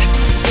serve.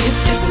 If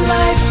this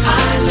life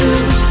I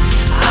lose,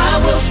 I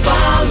will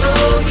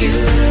follow you.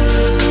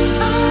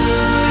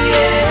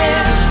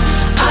 Yeah,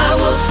 I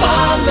will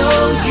follow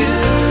you.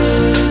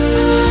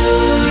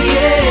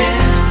 Yeah.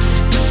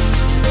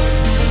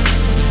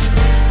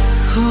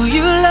 Who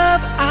you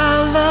love,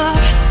 I'll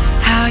love.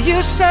 How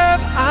you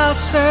serve, I'll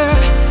serve.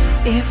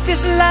 If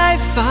this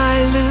life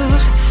I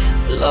lose,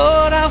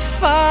 Lord, I'll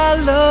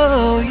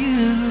follow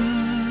you.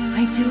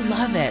 I do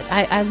love it.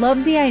 I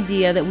love the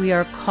idea that we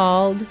are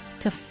called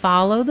to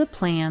follow the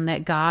plan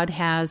that God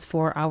has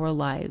for our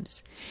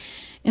lives.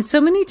 And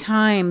so many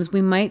times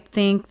we might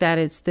think that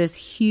it's this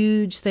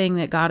huge thing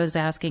that God is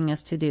asking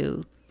us to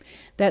do,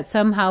 that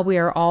somehow we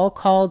are all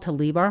called to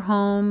leave our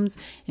homes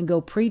and go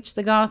preach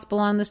the gospel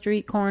on the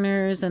street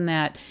corners, and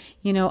that,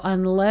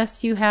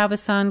 unless you have a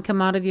son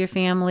come out of your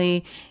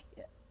family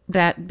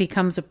that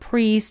becomes a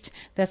priest,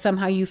 that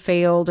somehow you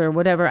failed or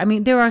whatever. I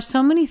mean, there are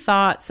so many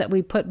thoughts that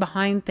we put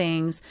behind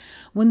things,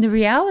 when the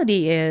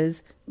reality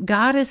is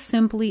God is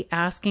simply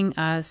asking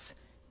us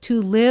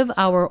to live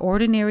our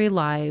ordinary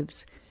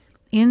lives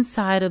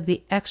inside of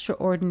the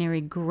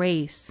extraordinary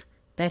grace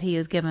that He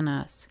has given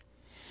us.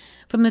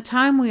 From the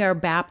time we are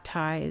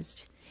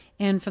baptized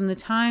and from the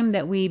time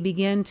that we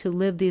begin to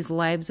live these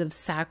lives of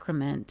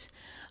sacrament,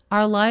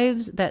 our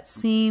lives that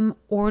seem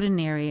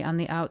ordinary on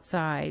the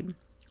outside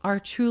are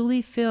truly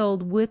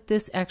filled with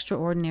this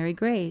extraordinary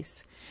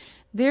grace.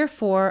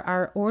 Therefore,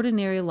 our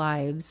ordinary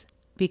lives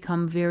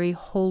become very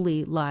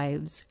holy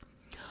lives.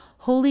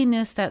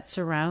 Holiness that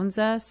surrounds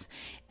us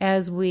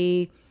as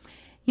we,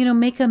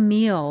 make a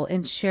meal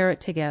and share it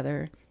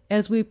together.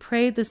 As we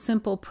pray the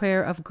simple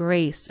prayer of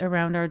grace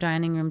around our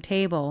dining room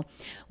table,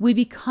 we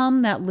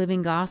become that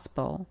living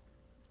gospel.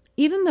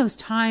 Even those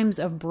times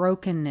of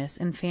brokenness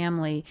in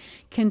family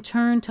can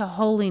turn to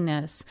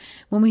holiness.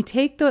 When we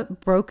take the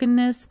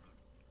brokenness,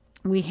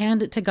 we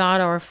hand it to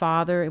God our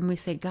Father, and we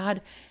say,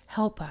 God,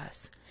 help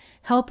us.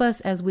 Help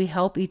us as we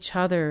help each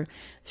other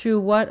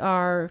through what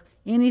are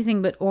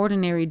anything but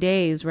ordinary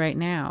days right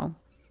now.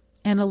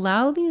 And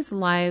allow these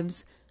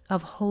lives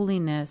of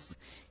holiness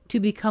to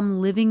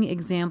become living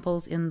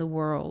examples in the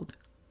world.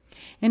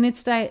 And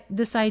it's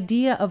this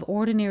idea of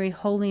ordinary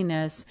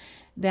holiness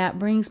that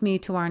brings me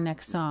to our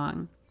next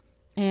song.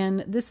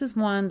 And this is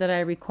one that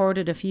I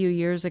recorded a few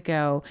years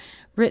ago,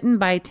 written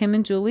by Tim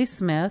and Julie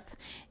Smith.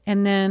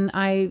 And then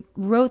I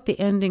wrote the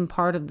ending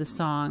part of the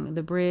song,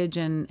 the bridge,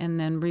 and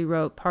then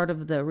rewrote part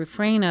of the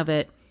refrain of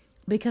it,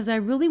 because I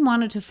really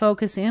wanted to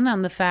focus in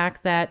on the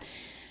fact that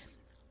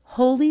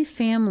holy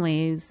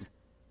families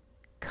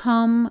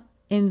come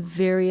in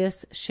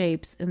various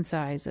shapes and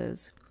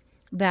sizes.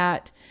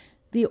 That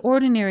the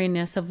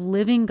ordinariness of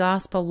living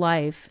gospel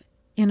life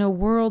in a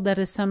world that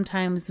is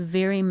sometimes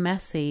very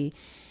messy,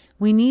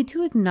 we need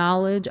to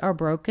acknowledge our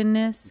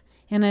brokenness,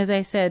 and as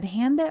I said,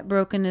 hand that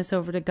brokenness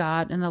over to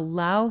God and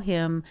allow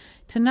Him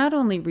to not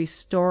only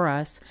restore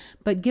us,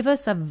 but give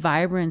us a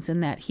vibrance in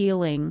that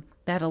healing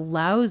that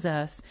allows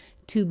us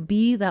to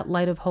be that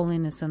light of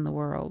holiness in the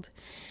world.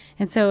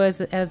 And so as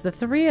the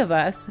three of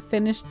us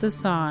finish the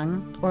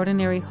song,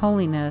 Ordinary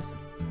Holiness,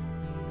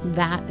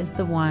 that is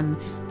the one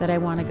that I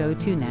want to go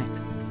to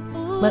next.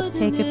 Let's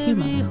take a few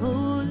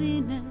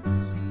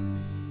moments.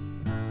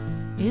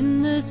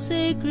 In the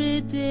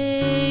sacred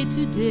day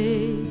to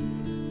day,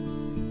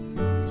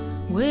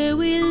 where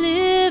we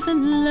live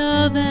and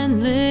love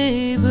and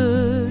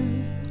labor,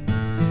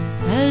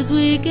 as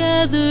we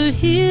gather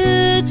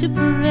here to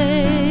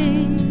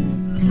pray.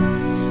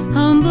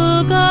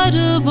 Humble God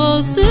of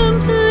all simplicity,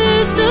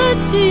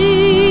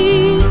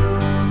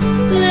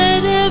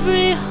 let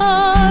every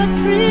heart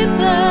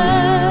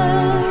prepare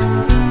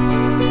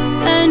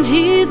and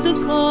heed the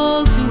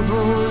call to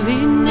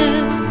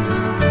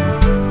holiness,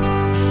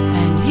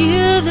 and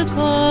hear the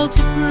call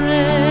to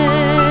prayer.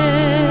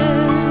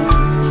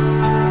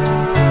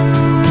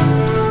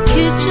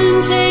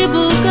 Kitchen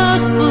table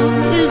gospel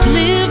is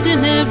lived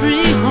in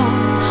every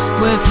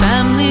home, where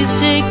families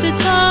take the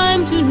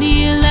time to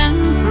kneel and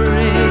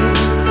pray.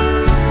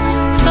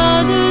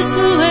 Fathers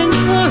who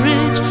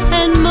encourage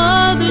and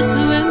mothers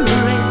who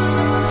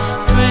embrace,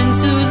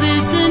 friends who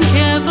listen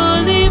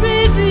carefully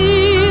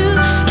reveal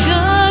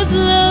God's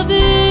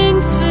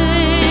loving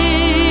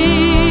face.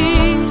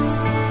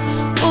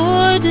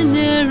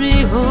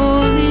 Ordinary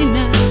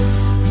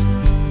holiness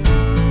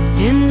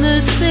in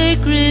the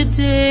sacred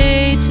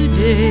day to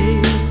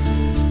day,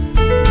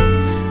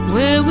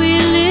 where we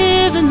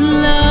live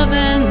and love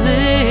and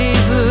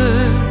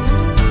labor,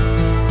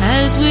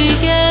 as we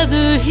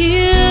gather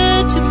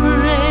here to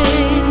pray.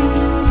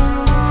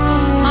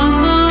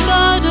 Humble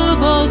God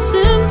of all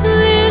simplicity,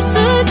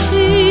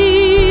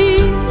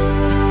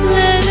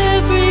 let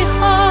every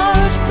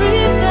heart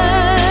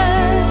prepare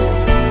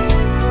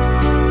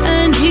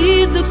and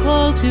heed the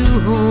call to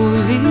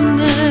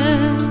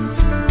holiness,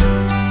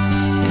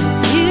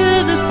 and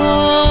hear the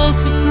call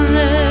to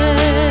prayer.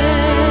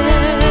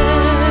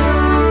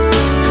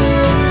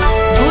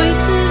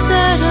 Voices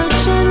that are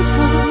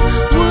gentle,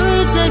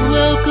 words that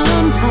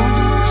welcome home,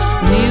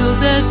 meals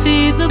that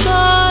feed the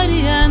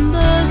body and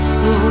the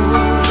soul,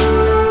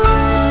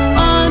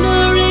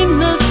 honoring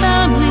the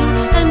family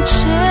and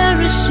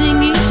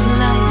cherishing each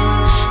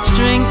life,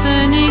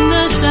 strengthening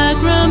the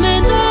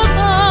sacrament of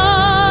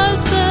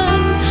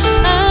husband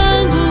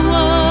and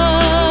wife.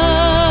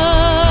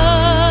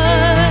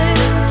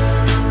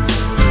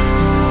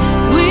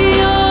 We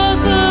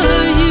offer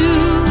you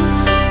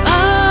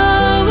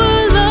our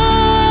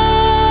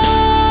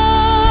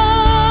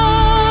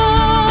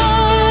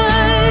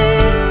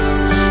lives,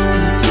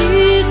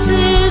 peace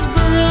in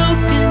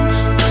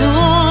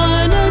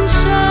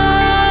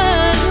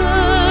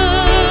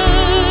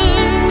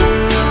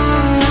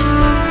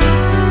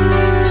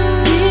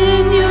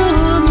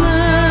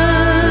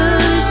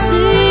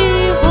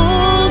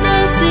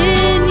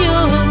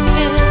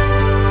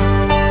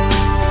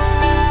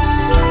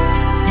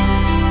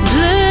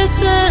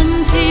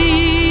and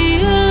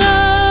heal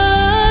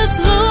us,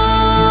 Lord.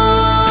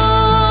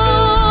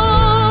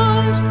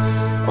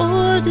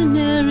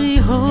 Ordinary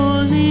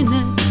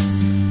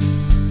holiness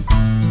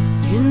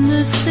in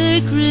the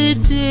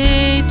sacred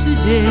day to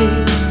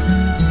day,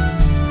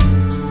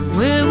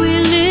 where we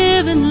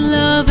live and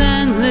love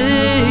and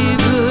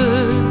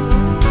labor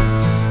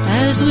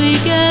as we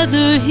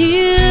gather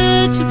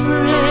here to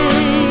pray.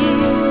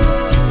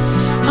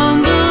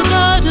 Humble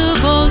God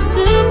of all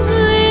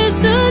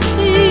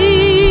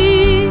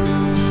simplicity,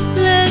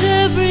 let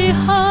every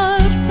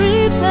heart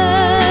prepare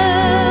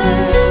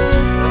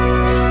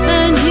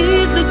and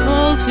heed the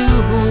call to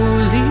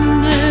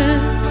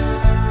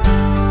holiness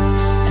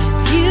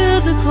and hear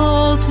the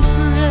call to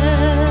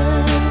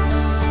prayer.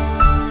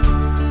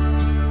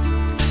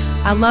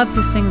 I love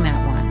to sing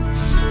that one.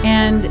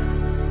 And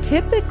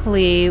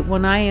typically,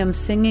 when I am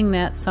singing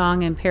that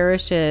song in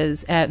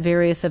parishes at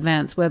various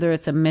events, whether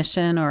it's a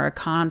mission or a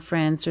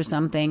conference or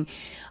something,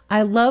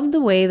 I love the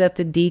way that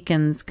the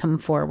deacons come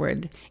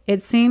forward.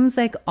 It seems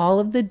like all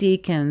of the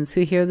deacons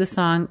who hear the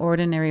song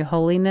Ordinary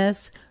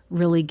Holiness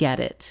really get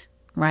it,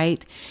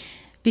 right?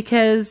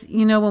 Because,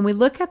 you know, when we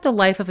look at the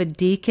life of a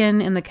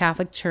deacon in the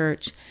Catholic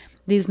Church,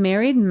 these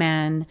married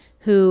men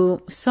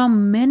who, so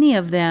many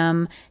of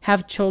them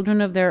have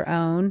children of their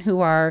own who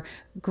are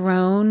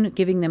grown,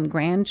 giving them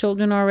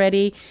grandchildren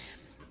already.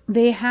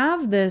 They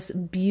have this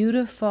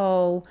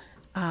beautiful,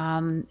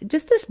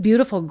 just this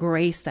beautiful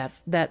grace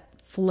that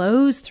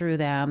flows through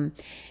them.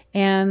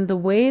 And the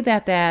way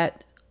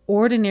that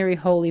ordinary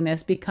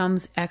holiness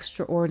becomes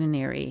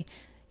extraordinary.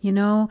 You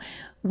know,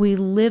 we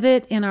live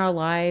it in our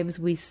lives.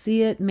 We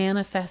see it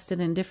manifested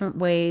in different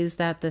ways,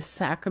 that the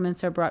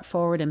sacraments are brought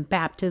forward in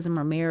baptism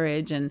or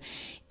marriage. And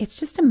it's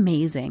just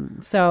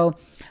amazing. So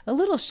a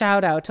little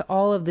shout out to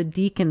all of the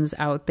deacons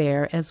out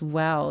there as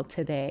well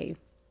today.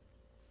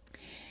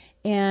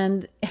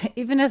 And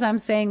even as I'm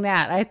saying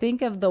that, I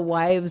think of the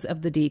wives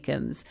of the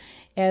deacons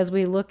as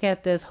we look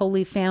at this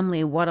Holy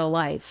Family, what a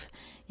life.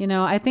 You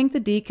know, I think the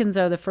deacons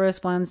are the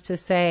first ones to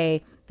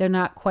say they're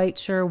not quite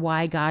sure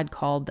why God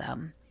called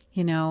them.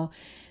 You know,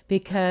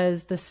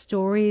 because the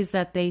stories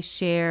that they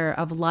share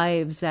of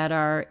lives that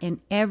are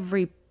in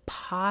every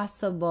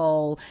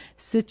possible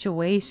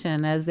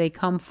situation as they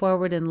come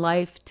forward in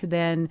life to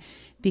then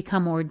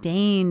become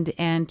ordained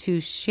and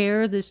to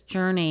share this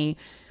journey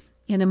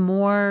in a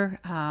more,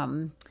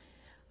 in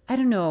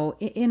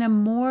a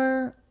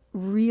more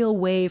real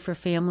way for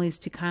families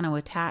to kind of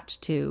attach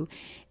to.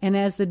 And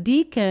as the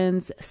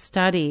deacons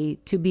study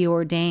to be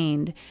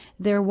ordained,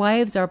 their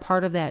wives are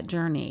part of that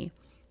journey.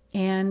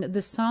 And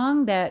the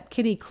song that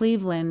Kitty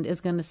Cleveland is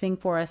going to sing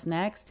for us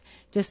next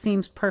just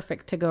seems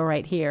perfect to go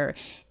right here.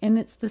 And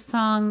it's the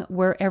song,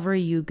 Wherever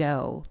You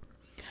Go.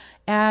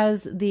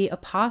 As the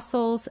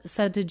apostles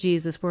said to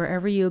Jesus,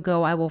 wherever you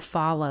go, I will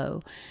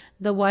follow.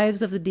 The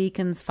wives of the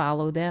deacons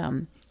follow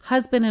them.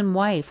 Husband and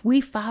wife, we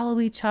follow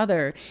each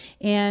other.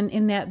 And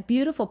in that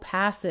beautiful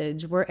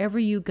passage, wherever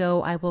you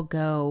go, I will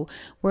go.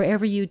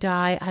 Wherever you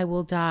die, I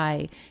will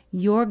die.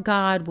 Your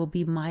God will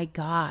be my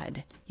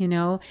God. You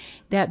know,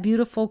 that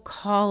beautiful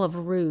call of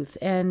Ruth.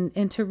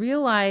 And to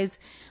realize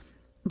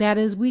that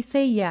as we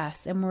say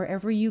yes, and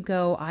wherever you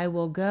go, I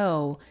will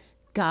go,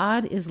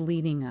 God is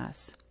leading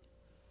us.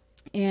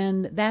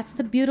 And that's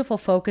the beautiful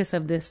focus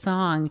of this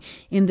song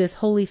in this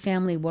Holy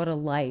Family, what a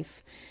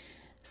life.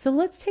 So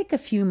let's take a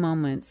few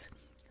moments.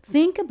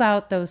 Think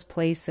about those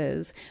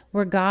places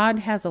where God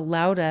has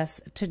allowed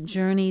us to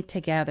journey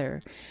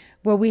together,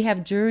 where we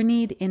have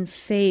journeyed in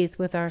faith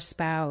with our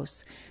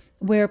spouse,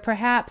 where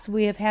perhaps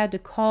we have had to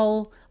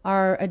call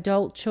our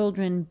adult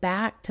children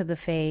back to the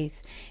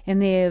faith,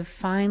 and they have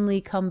finally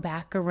come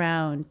back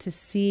around to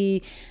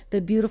see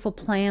the beautiful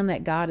plan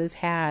that God has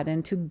had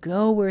and to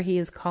go where He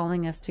is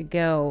calling us to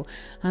go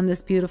on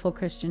this beautiful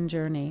Christian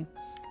journey.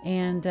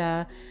 And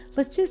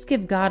let's just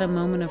give God a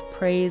moment of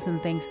praise and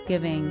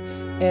thanksgiving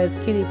as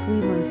Kitty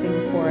Cleveland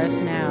sings for us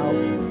now,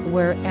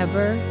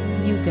 Wherever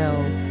You Go.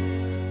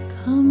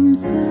 Come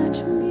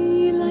set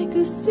me like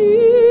a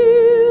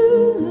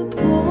seal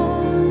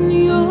upon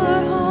your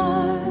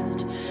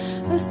heart,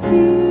 a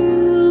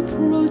seal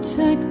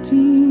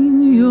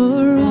protecting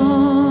your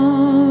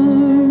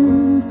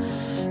arm.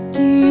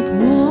 Deep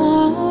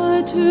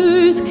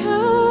waters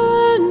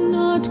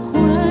cannot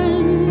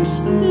quench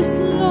this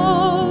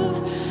love,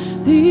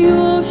 the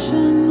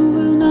ocean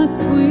will not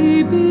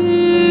sweep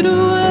it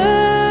away.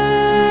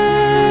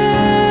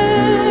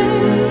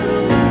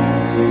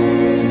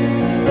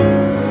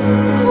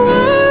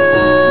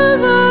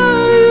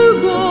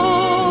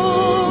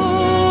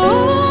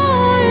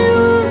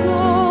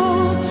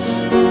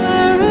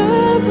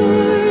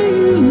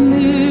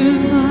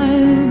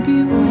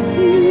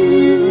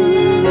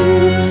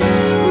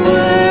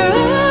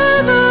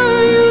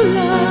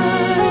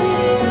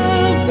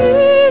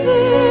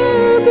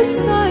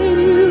 Beside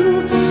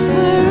you,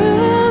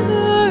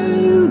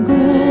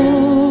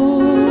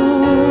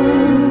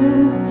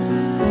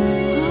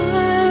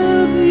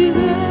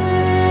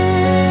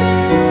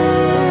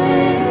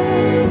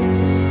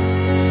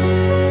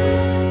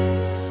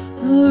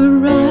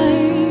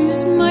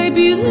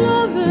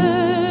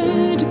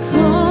 beloved,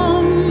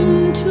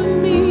 come to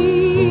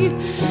me.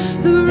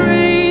 The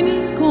rain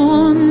is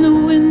gone, the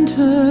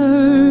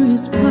winter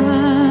is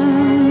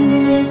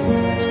past.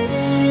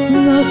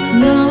 The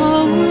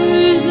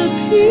flowers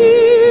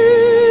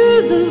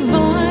appear, the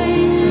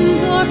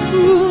vines are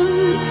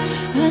pruned,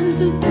 and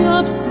the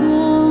dove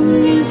song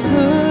is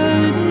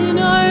heard in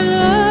our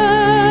land.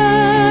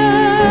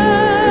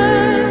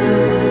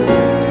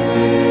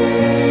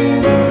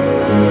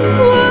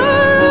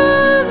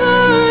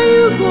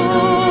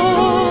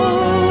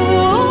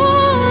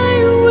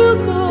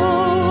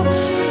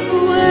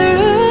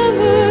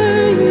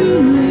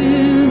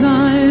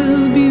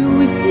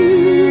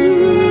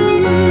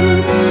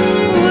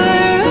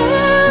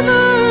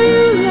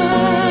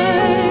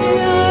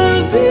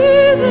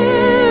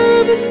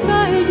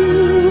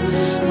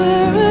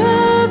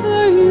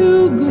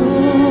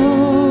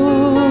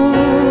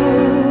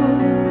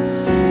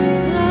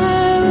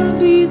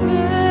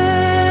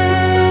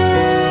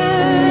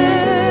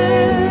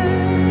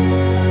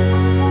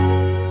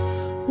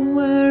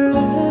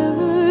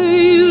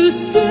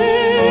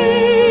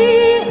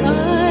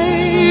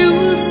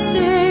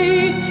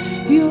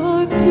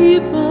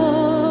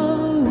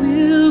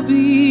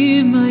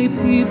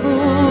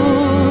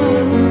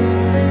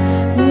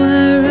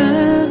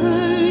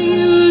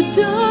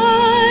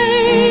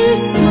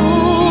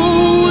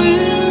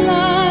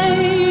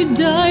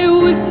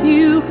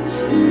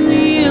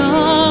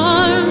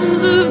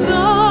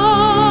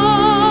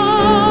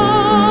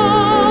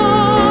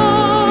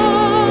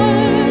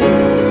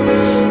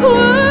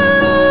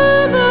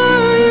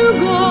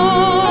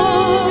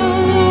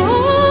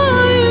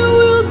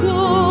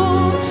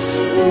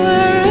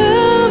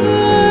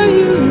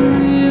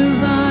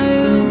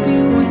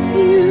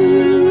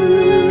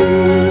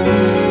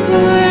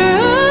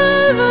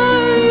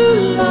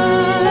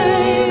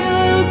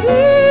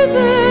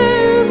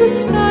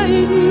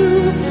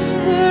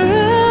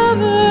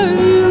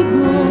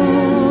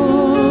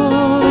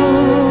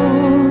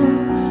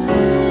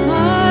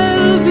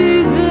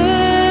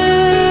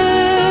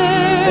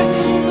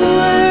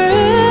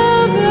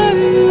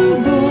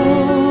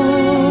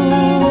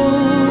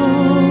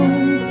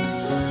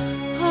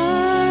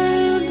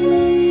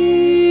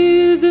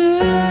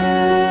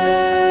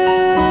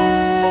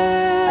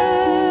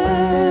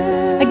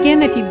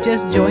 Again, if you've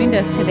just joined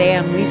us today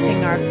on We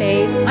Sing Our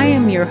Faith, I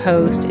am your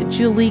host,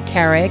 Julie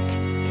Carrick,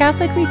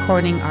 Catholic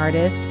recording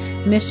artist,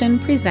 mission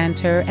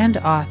presenter, and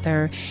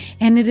author,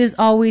 and it is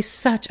always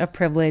such a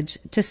privilege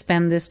to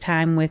spend this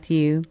time with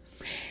you.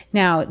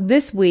 Now,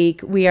 this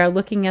week, we are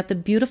looking at the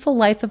beautiful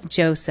life of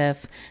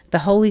Joseph, the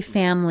Holy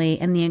Family,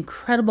 and the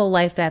incredible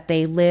life that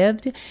they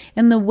lived,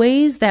 and the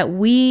ways that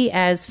we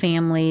as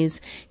families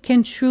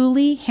can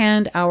truly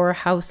hand our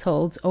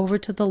households over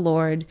to the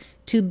Lord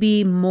to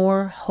be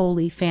more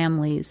holy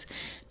families,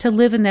 to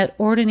live in that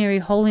ordinary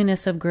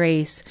holiness of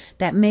grace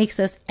that makes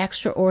us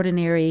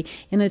extraordinary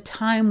in a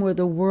time where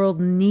the world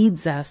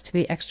needs us to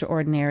be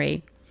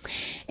extraordinary.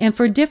 And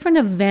for different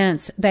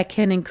events that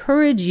can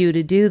encourage you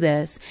to do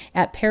this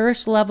at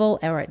parish level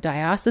or at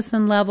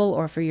diocesan level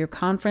or for your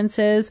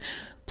conferences,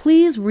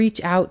 please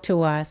reach out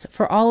to us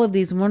for all of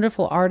these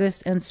wonderful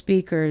artists and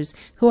speakers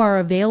who are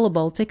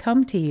available to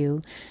come to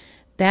you.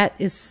 That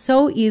is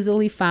so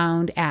easily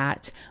found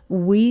at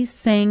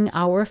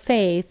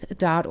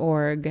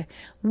wesingourfaith.org.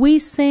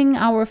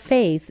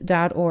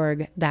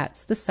 wesingourfaith.org.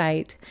 That's the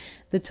site.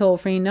 The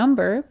toll-free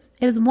number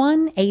is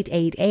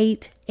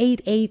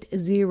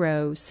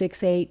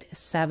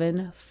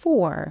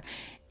 1-888-880-6874,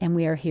 and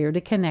we are here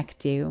to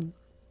connect you.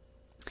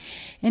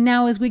 And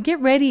now, as we get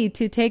ready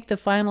to take the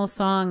final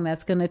song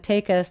that's going to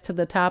take us to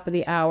the top of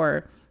the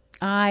hour,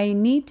 I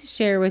need to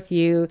share with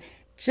you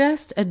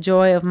just a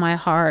joy of my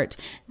heart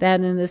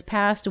that in this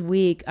past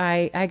week,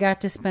 I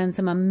got to spend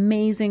some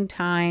amazing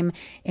time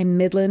in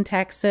Midland,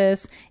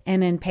 Texas,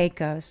 and in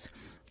Pecos,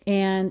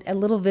 and a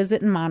little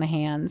visit in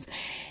Monahans.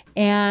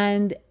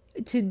 And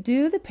to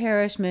do the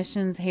parish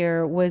missions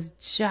here was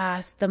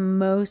just the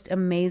most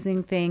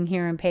amazing thing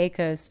here in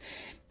Pecos.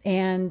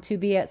 And to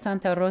be at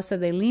Santa Rosa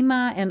de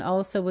Lima and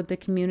also with the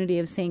community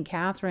of St.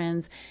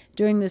 Catherine's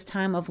during this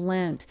time of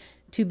Lent,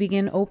 to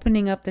begin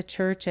opening up the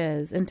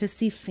churches and to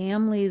see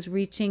families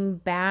reaching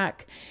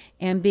back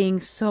and being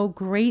so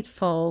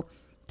grateful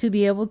to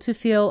be able to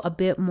feel a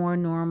bit more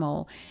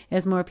normal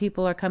as more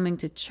people are coming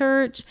to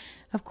church.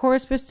 Of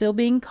course, we're still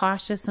being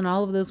cautious and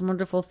all of those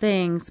wonderful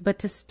things, but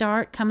to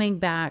start coming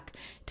back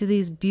to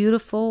these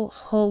beautiful,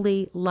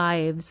 holy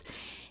lives.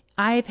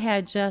 I've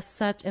had just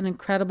such an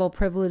incredible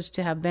privilege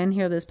to have been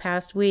here this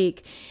past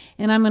week,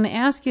 and I'm going to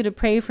ask you to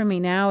pray for me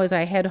now as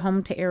I head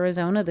home to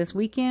Arizona this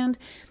weekend.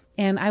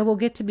 And I will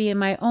get to be in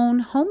my own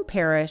home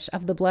parish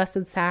of the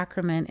Blessed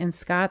Sacrament in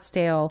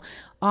Scottsdale,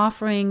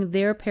 offering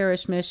their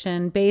parish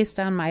mission based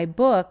on my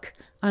book,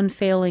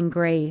 Unfailing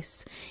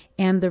Grace,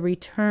 and the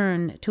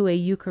return to a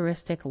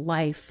Eucharistic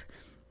life.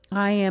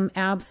 I am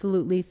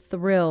absolutely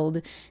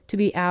thrilled to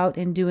be out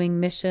and doing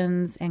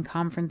missions and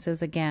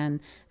conferences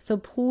again. So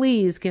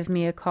please give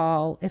me a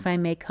call if I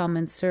may come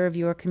and serve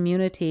your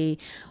community,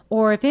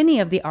 or if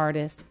any of the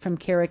artists from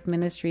Carrick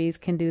Ministries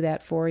can do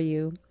that for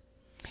you.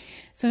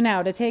 So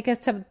now, to take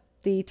us to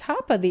the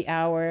top of the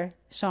hour,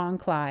 Sean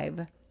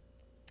Clive.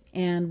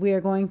 And we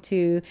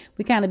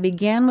kind of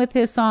began with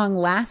his song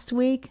last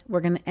week. We're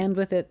going to end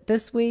with it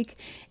this week.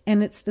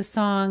 And it's the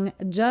song,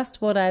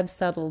 Just What I've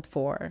Settled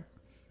For.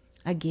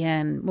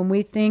 Again, when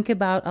we think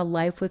about a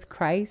life with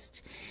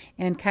Christ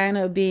and kind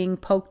of being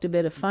poked a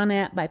bit of fun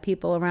at by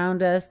people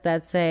around us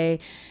that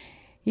say,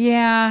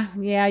 yeah,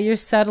 you're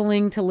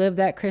settling to live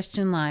that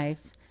Christian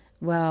life.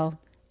 Well,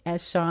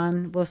 as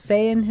Sean will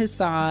say in his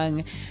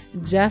song,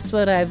 just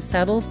what I've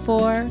settled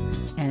for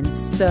and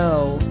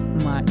so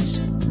much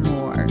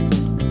more.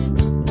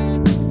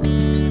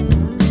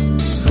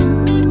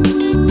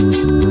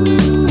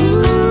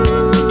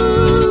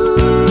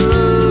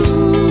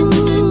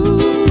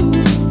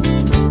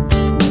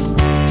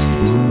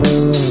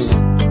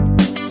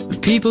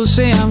 People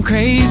say I'm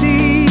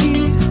crazy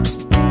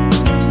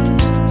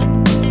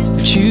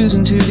for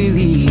choosing to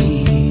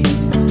believe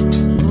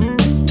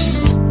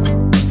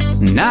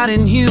not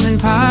in human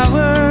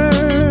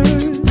powers,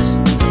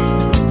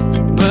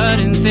 but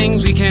in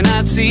things we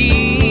cannot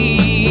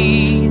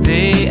see.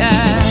 They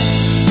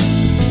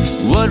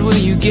ask, what will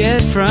you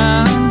get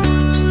from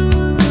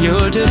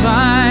your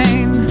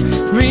divine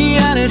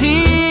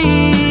reality?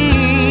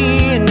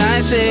 And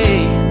I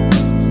say,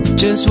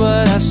 just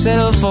what I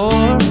settle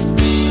for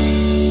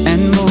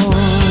and more.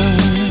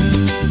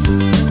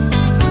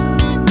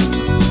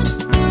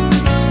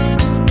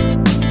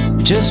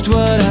 Just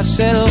what I've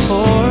settled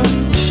for.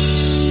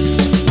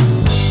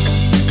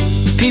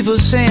 People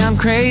say I'm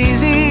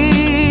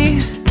crazy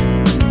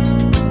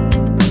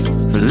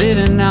for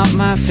living out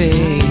my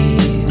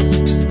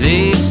faith.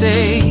 They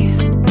say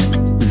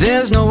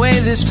there's no way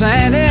this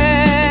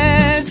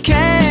planet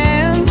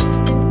can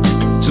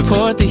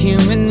support the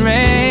human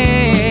race.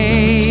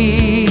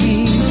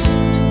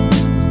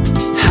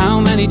 How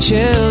many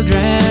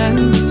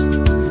children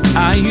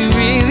are you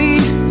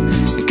really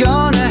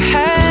gonna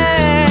have?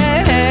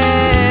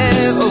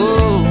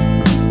 Oh,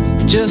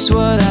 just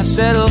what I've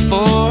settled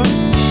for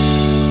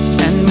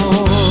and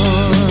more.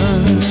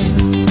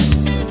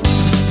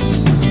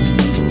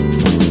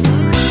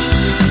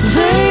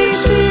 They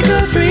speak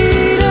of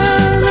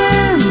freedom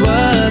and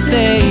what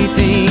they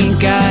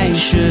think I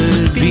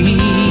should be,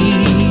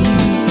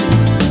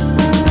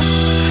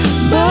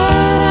 but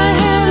I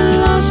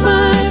haven't lost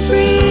my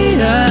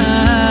freedom.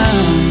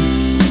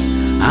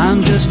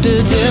 I'm just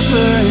a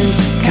different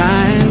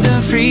kind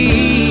of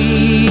free.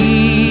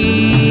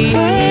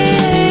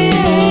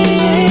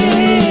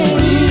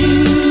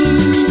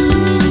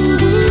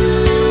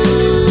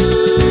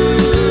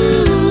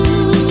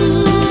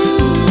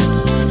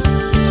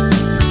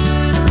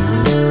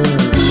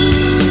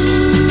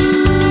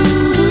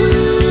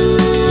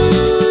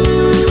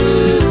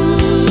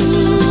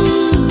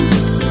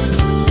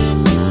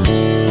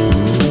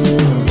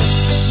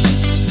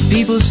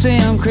 People say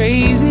I'm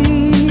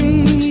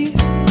crazy,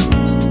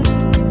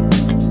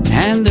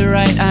 and they're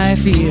right, I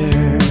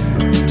fear.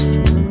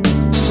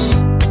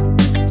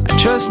 I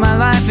trust my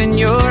life in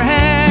your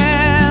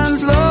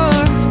hands,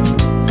 Lord,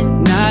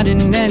 not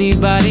in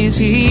anybody's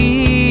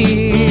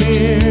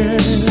here.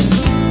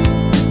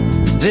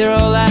 They're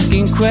all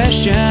asking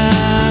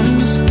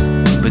questions,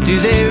 but do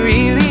they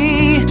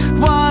really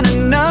want to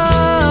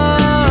know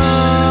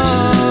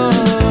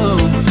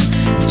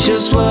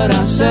just what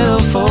I settle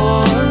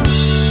for?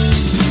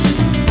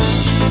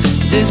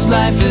 This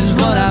life is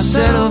what I've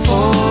settled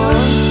for.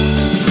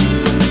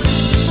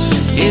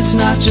 It's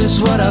not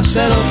just what I've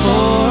settled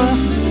for,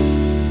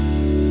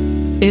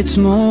 it's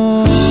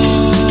more.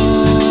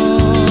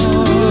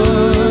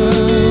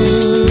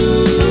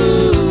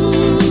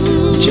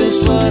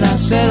 Just what I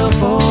settled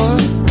for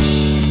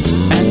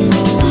and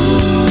more.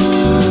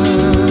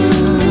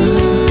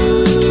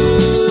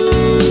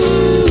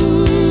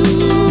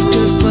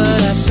 Just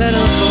what I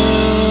settled for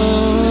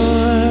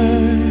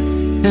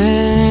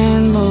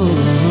and more.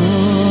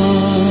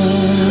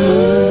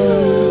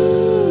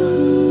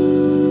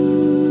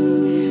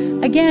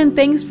 Again,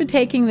 thanks for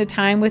taking the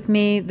time with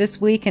me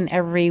this week and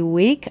every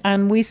week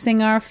on We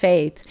Sing Our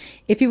Faith.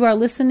 If you are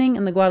listening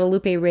in the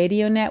Guadalupe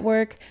Radio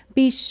Network,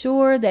 be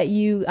sure that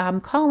you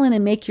call in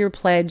and make your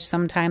pledge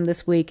sometime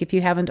this week if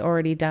you haven't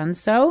already done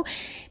so,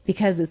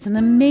 because it's an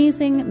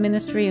amazing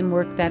ministry and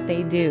work that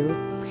they do.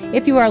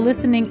 If you are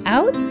listening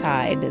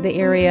outside the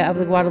area of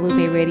the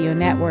Guadalupe Radio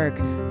Network,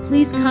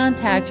 please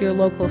contact your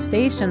local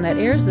station that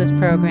airs this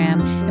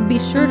program and be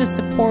sure to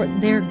support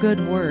their good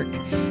work.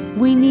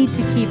 We need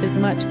to keep as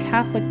much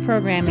Catholic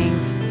programming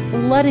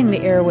flooding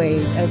the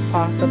airways as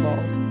possible.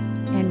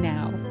 And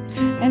now,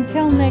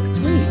 until next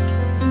week,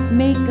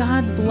 may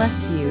God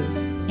bless you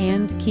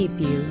and keep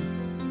you.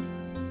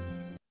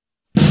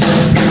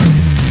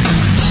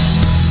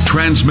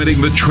 Transmitting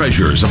the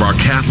treasures of our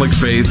Catholic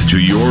faith to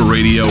your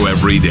radio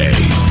every day.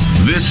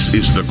 This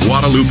is the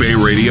Guadalupe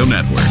Radio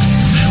Network,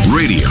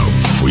 Radio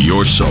for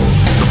your soul.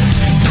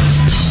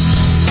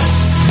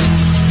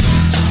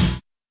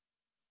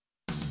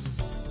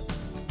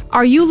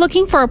 Are you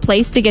looking for a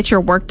place to get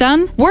your work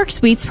done?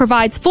 WorkSuites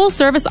provides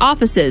full-service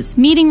offices,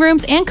 meeting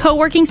rooms, and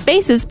co-working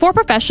spaces for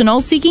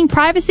professionals seeking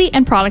privacy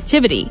and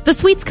productivity. The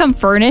suites come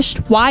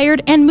furnished,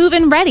 wired, and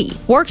move-in ready.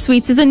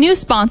 WorkSuites is a new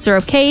sponsor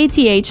of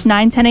KATH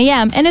 910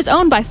 AM and is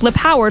owned by Flip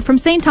Howard from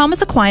St.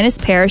 Thomas Aquinas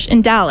Parish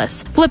in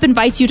Dallas. Flip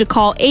invites you to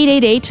call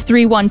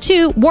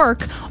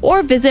 888-312-WORK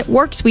or visit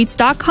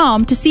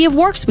WorkSuites.com to see if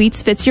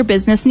WorkSuites fits your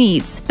business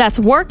needs. That's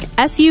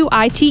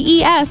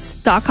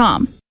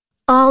WorkSuites.com.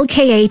 All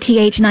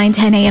KATH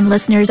 910 AM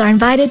listeners are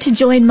invited to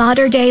join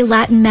Mater Dei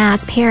Latin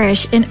Mass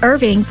Parish in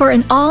Irving for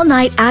an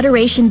all-night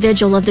adoration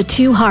vigil of the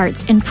Two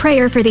Hearts and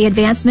prayer for the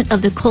advancement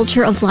of the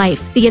culture of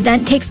life. The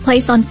event takes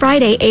place on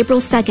Friday, April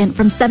 2nd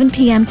from 7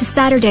 p.m. to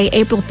Saturday,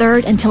 April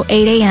 3rd until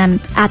 8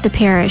 a.m. at the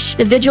parish.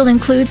 The vigil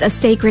includes a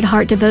Sacred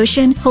Heart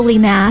devotion, Holy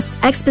Mass,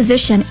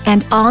 exposition,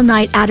 and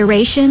all-night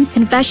adoration,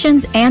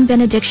 confessions, and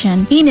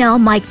benediction. Email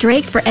Mike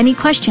Drake for any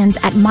questions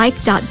at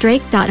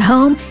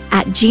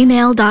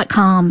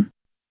mike.drake.home@gmail.com.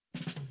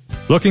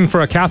 Looking for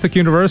a Catholic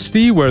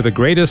university where the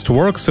greatest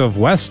works of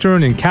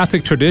Western and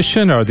Catholic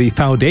tradition are the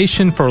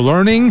foundation for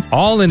learning,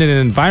 all in an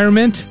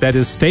environment that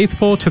is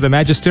faithful to the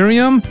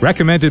magisterium?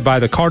 Recommended by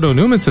the Cardinal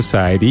Newman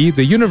Society,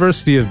 the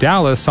University of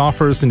Dallas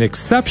offers an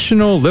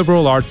exceptional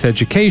liberal arts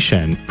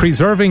education,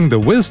 preserving the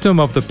wisdom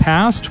of the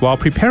past while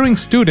preparing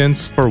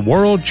students for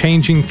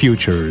world-changing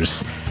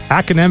futures.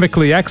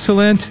 Academically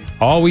excellent,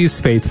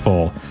 always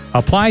faithful.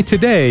 Apply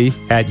today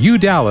at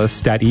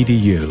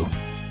udallas.edu.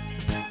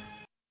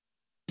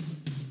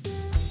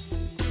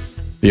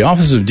 The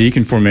Office of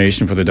Deacon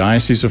Formation for the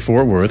Diocese of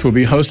Fort Worth will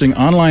be hosting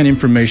online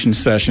information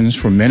sessions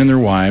for men and their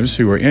wives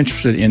who are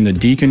interested in the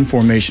Deacon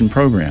Formation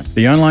Program.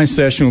 The online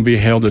session will be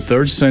held the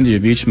third Sunday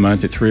of each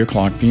month at 3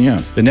 o'clock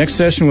p.m. The next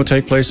session will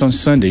take place on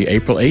Sunday,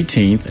 April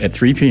 18th at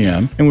 3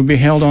 p.m. and will be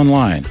held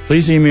online.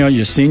 Please email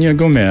Yesenia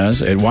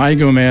Gomez at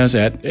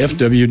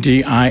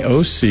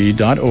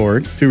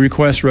ygomez@fwdioc.org to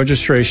request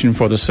registration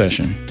for the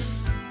session.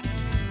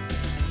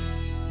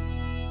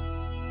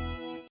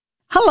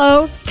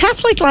 Hello,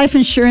 Catholic Life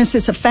Insurance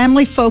is a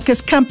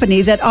family-focused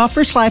company that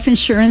offers life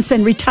insurance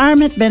and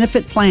retirement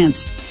benefit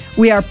plans.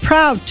 We are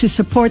proud to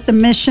support the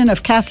mission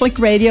of Catholic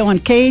Radio on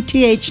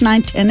KATH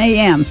 910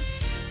 AM.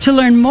 To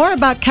learn more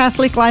about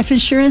Catholic Life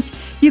Insurance,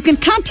 you can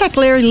contact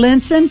Larry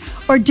Linson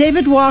or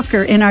David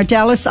Walker in our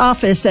Dallas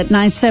office at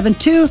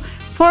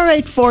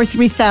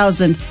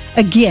 972-484-3000.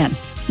 Again,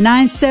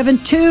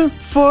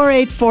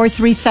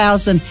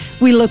 972-484-3000.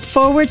 We look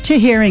forward to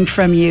hearing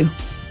from you.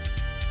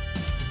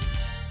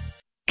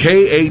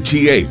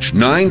 KATH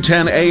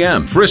 910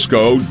 AM,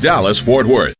 Frisco, Dallas, Fort Worth.